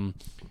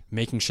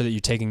 making sure that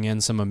you're taking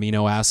in some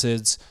amino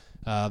acids.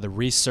 The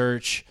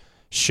research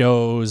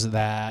shows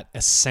that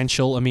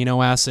essential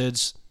amino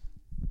acids,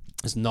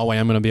 there's no way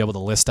I'm going to be able to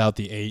list out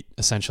the 8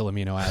 essential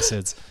amino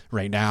acids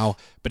right now,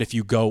 but if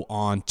you go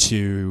on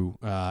to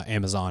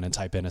Amazon and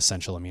type in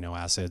essential amino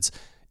acids,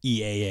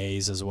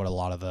 EAAs is what a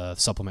lot of the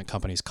supplement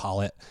companies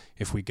call it.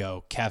 If we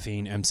go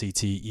caffeine,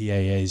 MCT,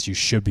 EAAs, you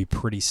should be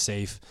pretty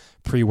safe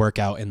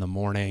pre-workout in the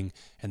morning,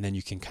 and then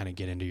you can kind of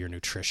get into your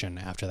nutrition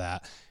after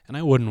that. And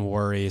I wouldn't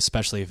worry,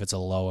 especially if it's a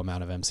low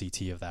amount of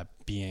MCT, of that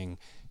being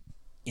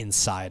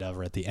inside of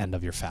or at the end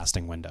of your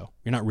fasting window.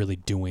 You're not really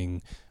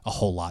doing a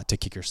whole lot to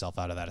kick yourself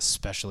out of that,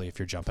 especially if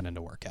you're jumping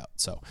into workout.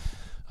 So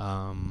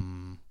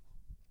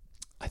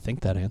I think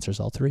that answers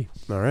all 3.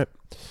 All right.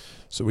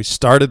 So we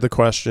started the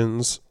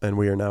questions, and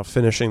we are now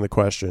finishing the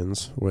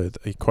questions with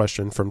a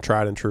question from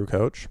Tried and True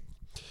Coach.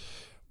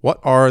 What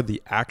are the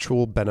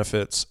actual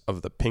benefits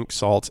of the pink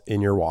salt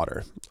in your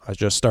water? I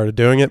just started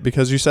doing it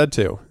because you said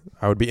to.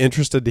 I would be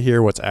interested to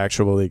hear what's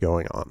actually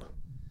going on.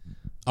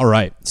 All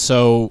right.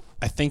 So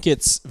I think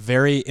it's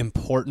very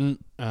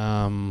important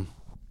from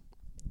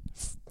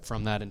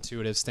that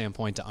intuitive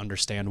standpoint to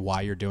understand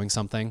why you're doing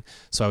something.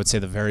 So I would say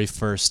the very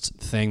first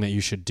thing that you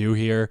should do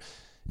here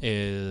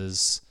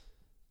is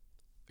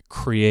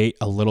create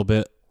a little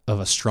bit of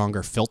a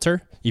stronger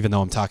filter, even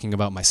though I'm talking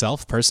about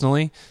myself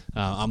personally.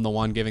 I'm the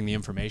one giving the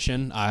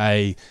information.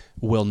 I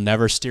will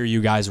never steer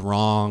you guys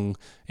wrong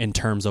in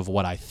terms of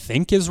what I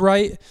think is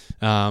right,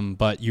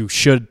 but you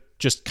should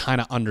just kind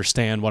of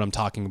understand what I'm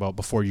talking about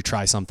before you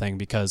try something,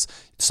 because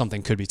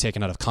something could be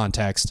taken out of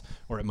context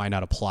or it might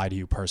not apply to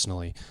you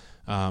personally.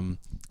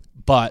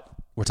 But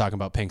we're talking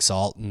about pink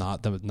salt,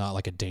 not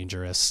like a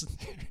dangerous,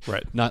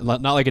 right? Not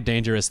like a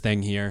dangerous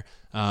thing here.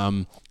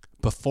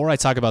 Before I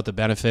talk about the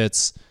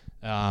benefits,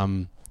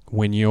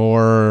 when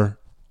your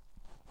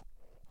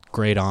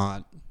great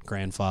aunt,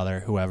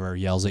 grandfather, whoever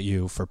yells at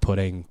you for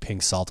putting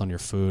pink salt on your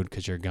food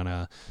because you're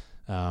gonna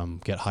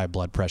get high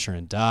blood pressure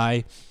and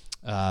die,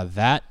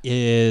 that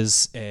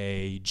is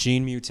a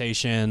gene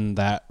mutation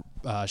that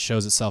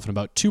shows itself in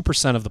about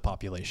 2% of the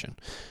population.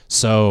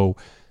 So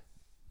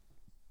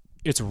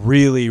it's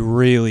really,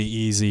 really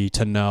easy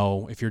to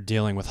know if you're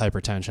dealing with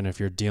hypertension, if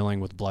you're dealing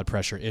with blood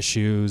pressure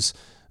issues,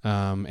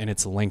 and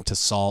it's linked to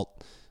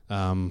salt,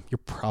 you're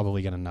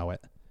probably going to know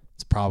it.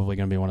 It's probably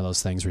going to be one of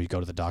those things where you go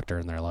to the doctor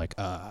and they're like,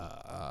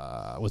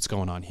 what's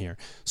going on here?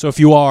 So if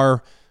you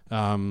are,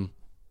 the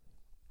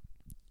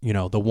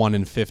 1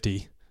 in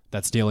 50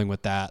 that's dealing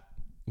with that,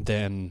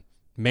 then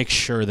make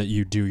sure that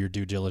you do your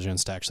due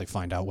diligence to actually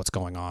find out what's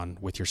going on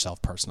with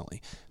yourself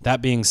personally.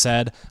 That being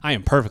said, I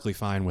am perfectly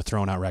fine with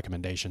throwing out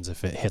recommendations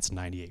if it hits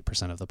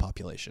 98% of the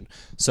population.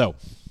 So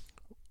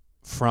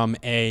from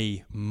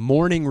a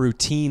morning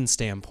routine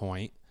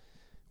standpoint,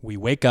 we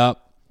wake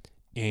up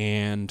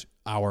and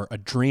our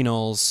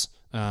adrenals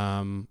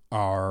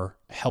are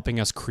helping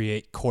us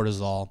create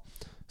cortisol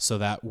so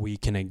that we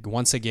can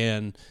once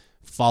again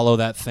follow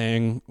that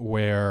thing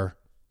where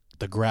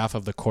the graph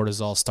of the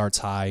cortisol starts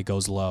high,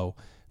 goes low.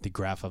 The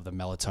graph of the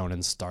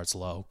melatonin starts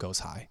low, goes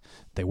high.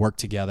 They work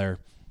together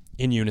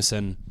in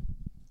unison.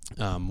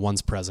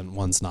 One's present,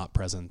 one's not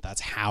present. That's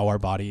how our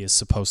body is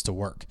supposed to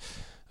work.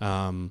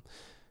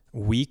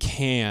 We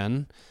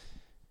can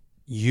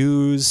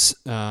use,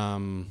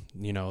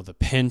 the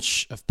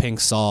pinch of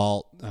pink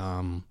salt.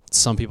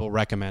 Some people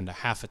recommend a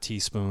half a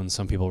teaspoon.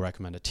 Some people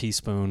recommend a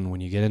teaspoon. When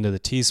you get into the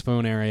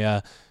teaspoon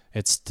area,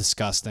 it's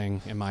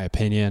disgusting, in my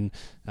opinion.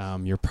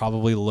 You're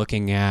probably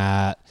looking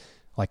at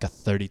like a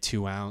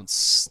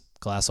 32-ounce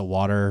glass of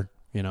water,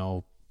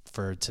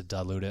 to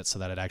dilute it so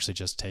that it actually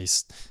just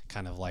tastes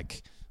kind of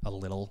like a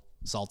little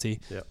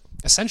salty. Yep.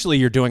 Essentially,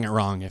 you're doing it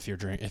wrong if you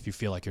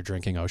feel like you're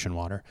drinking ocean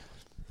water.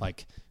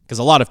 Like, because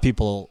a lot of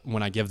people,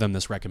 when I give them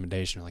this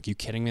recommendation, are like, "You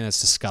kidding me?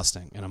 That's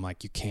disgusting." And I'm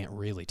like, "You can't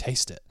really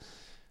taste it."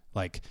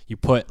 Like, you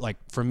put, like,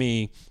 for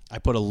me, I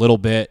put a little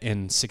bit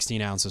in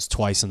 16 ounces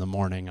twice in the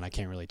morning, and I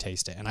can't really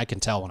taste it. And I can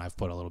tell when I've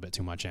put a little bit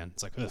too much in.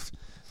 It's like, ugh,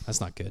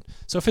 that's not good.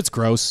 So if it's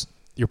gross,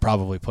 you're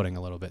probably putting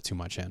a little bit too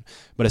much in.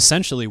 But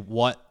essentially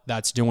what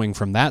that's doing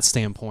from that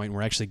standpoint,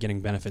 we're actually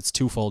getting benefits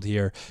twofold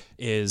here,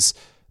 is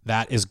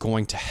that is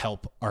going to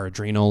help our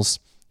adrenals,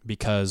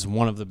 because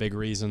one of the big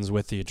reasons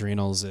with the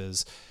adrenals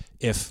is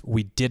if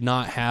we did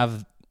not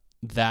have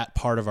that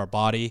part of our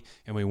body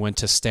and we went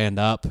to stand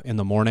up in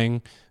the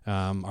morning,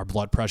 our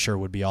blood pressure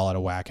would be all out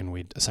of whack and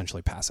we'd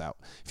essentially pass out.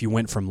 If you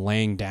went from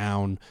laying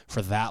down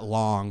for that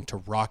long to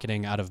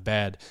rocketing out of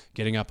bed,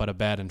 getting up out of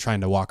bed and trying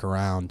to walk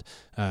around,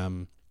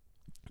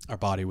 our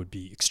body would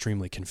be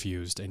extremely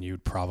confused and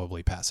you'd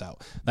probably pass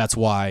out. That's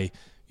why,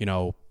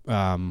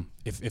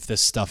 if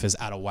this stuff is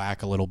out of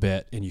whack a little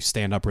bit and you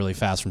stand up really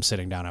fast from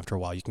sitting down after a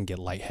while, you can get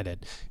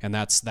lightheaded. And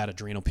that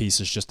adrenal piece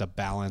is just a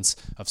balance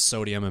of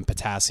sodium and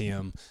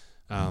potassium.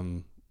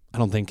 I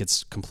don't think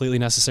it's completely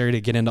necessary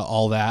to get into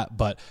all that,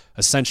 but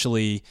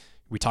essentially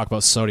we talk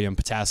about sodium,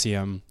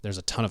 potassium. There's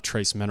a ton of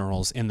trace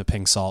minerals in the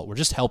pink salt. We're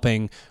just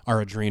helping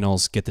our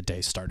adrenals get the day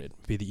started.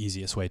 Would be the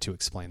easiest way to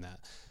explain that.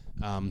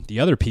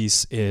 The other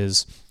piece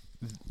is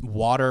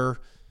water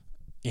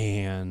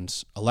and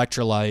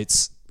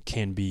electrolytes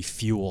can be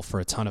fuel for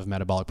a ton of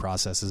metabolic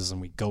processes,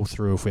 and we go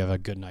through, if we have a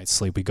good night's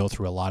sleep, we go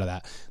through a lot of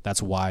that.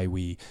 That's why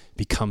we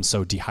become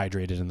so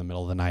dehydrated in the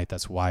middle of the night.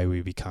 That's why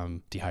we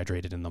become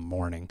dehydrated in the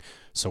morning.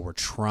 So we're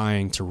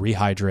trying to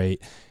rehydrate,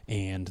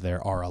 and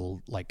there are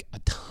a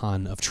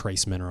ton of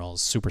trace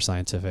minerals, super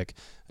scientific,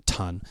 a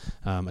ton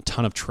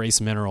of trace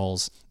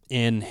minerals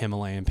in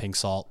Himalayan pink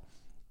salt,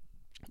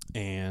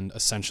 and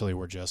essentially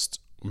we're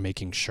just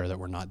making sure that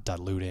we're not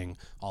diluting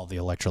all the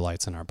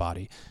electrolytes in our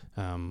body.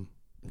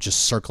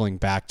 Just circling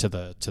back to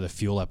the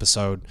fuel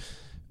episode,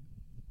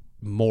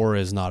 more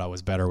is not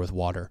always better with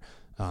water.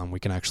 We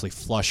can actually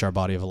flush our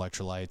body of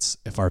electrolytes.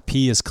 If our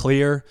pee is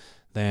clear,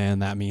 then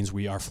that means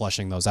we are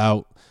flushing those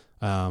out.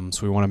 So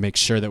we want to make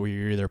sure that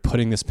we're either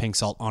putting this pink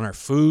salt on our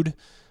food,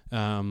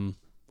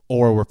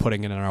 or we're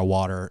putting it in our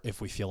water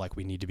if we feel like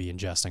we need to be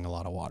ingesting a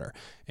lot of water.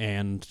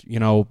 And,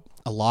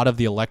 a lot of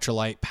the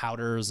electrolyte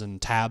powders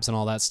and tabs and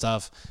all that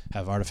stuff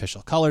have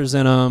artificial colors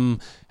in them,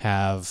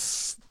 have,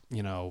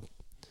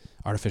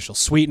 artificial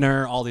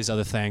sweetener, all these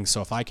other things.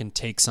 So if I can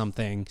take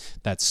something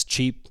that's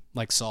cheap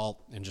like salt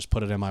and just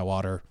put it in my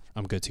water,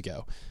 I'm good to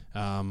go.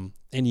 And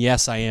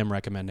yes, I am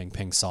recommending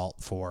pink salt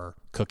for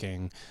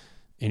cooking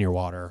in your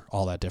water,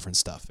 all that different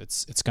stuff.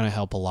 It's going to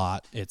help a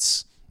lot.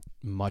 It's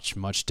much,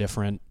 much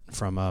different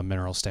from a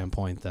mineral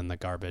standpoint than the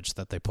garbage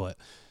that they put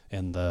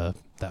in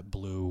that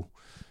blue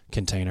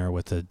container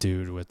with the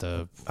dude with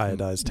the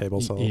iodized table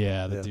salt.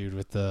 Yeah, the dude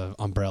with the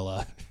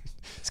umbrella.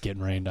 It's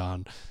getting rained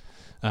on.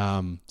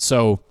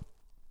 So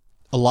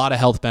a lot of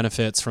health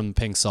benefits from the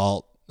pink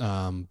salt,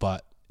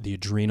 but the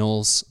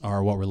adrenals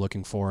are what we're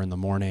looking for in the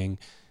morning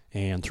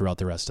and throughout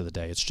the rest of the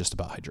day. It's just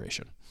about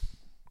hydration.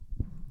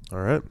 All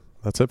right.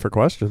 That's it for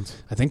questions.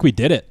 I think we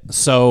did it.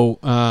 So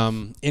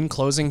in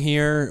closing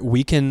here,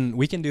 we can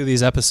do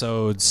these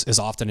episodes as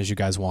often as you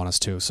guys want us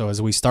to. So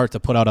as we start to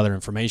put out other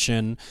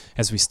information,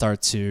 as we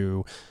start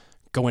to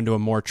go into a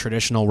more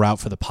traditional route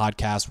for the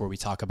podcast where we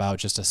talk about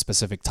just a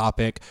specific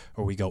topic,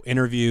 or we go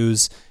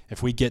interviews,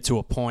 if we get to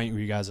a point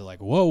where you guys are like,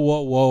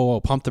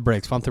 whoa, pump the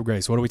brakes,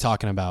 what are we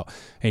talking about?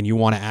 And you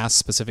want to ask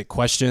specific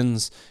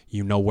questions,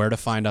 you know where to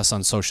find us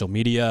on social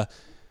media.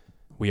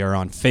 We are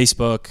on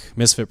Facebook,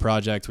 Misfit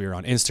Project. We are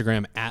on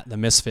Instagram at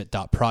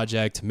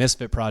themisfit.project,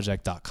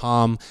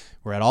 misfitproject.com.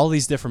 We're at all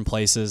these different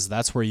places.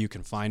 That's where you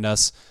can find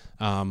us.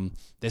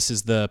 This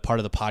is the part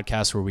of the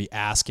podcast where we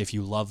ask if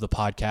you love the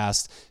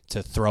podcast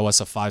to throw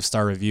us a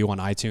 5-star review on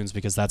iTunes,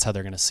 because that's how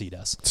they're going to seed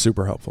us.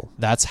 Super helpful.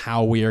 That's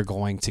how we are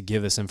going to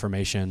give this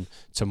information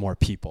to more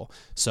people.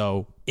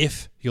 So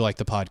if you like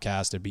the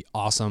podcast, it'd be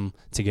awesome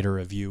to get a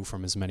review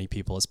from as many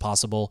people as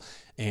possible.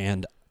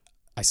 And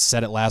I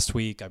said it last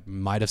week. I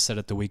might have said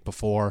it the week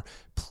before.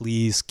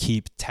 Please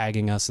keep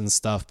tagging us and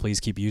stuff. Please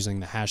keep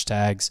using the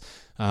hashtags.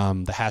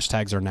 The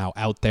hashtags are now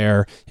out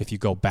there. If you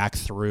go back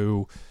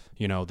through,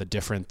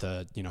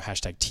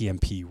 hashtag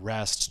TMP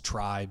rest,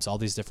 tribes, all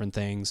these different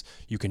things,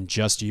 you can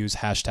just use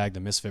hashtag the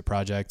Misfit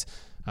Project.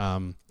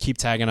 Keep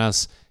tagging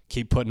us.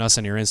 Keep putting us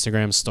in your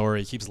Instagram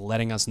story. Keep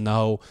letting us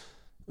know,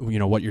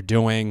 what you're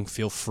doing.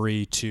 Feel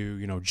free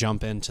to,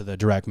 jump into the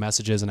direct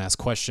messages and ask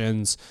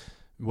questions.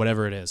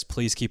 Whatever it is,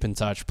 please keep in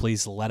touch.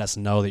 Please let us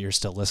know that you're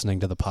still listening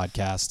to the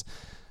podcast,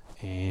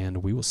 and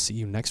we will see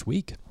you next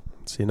week.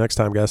 See you next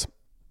time, guys.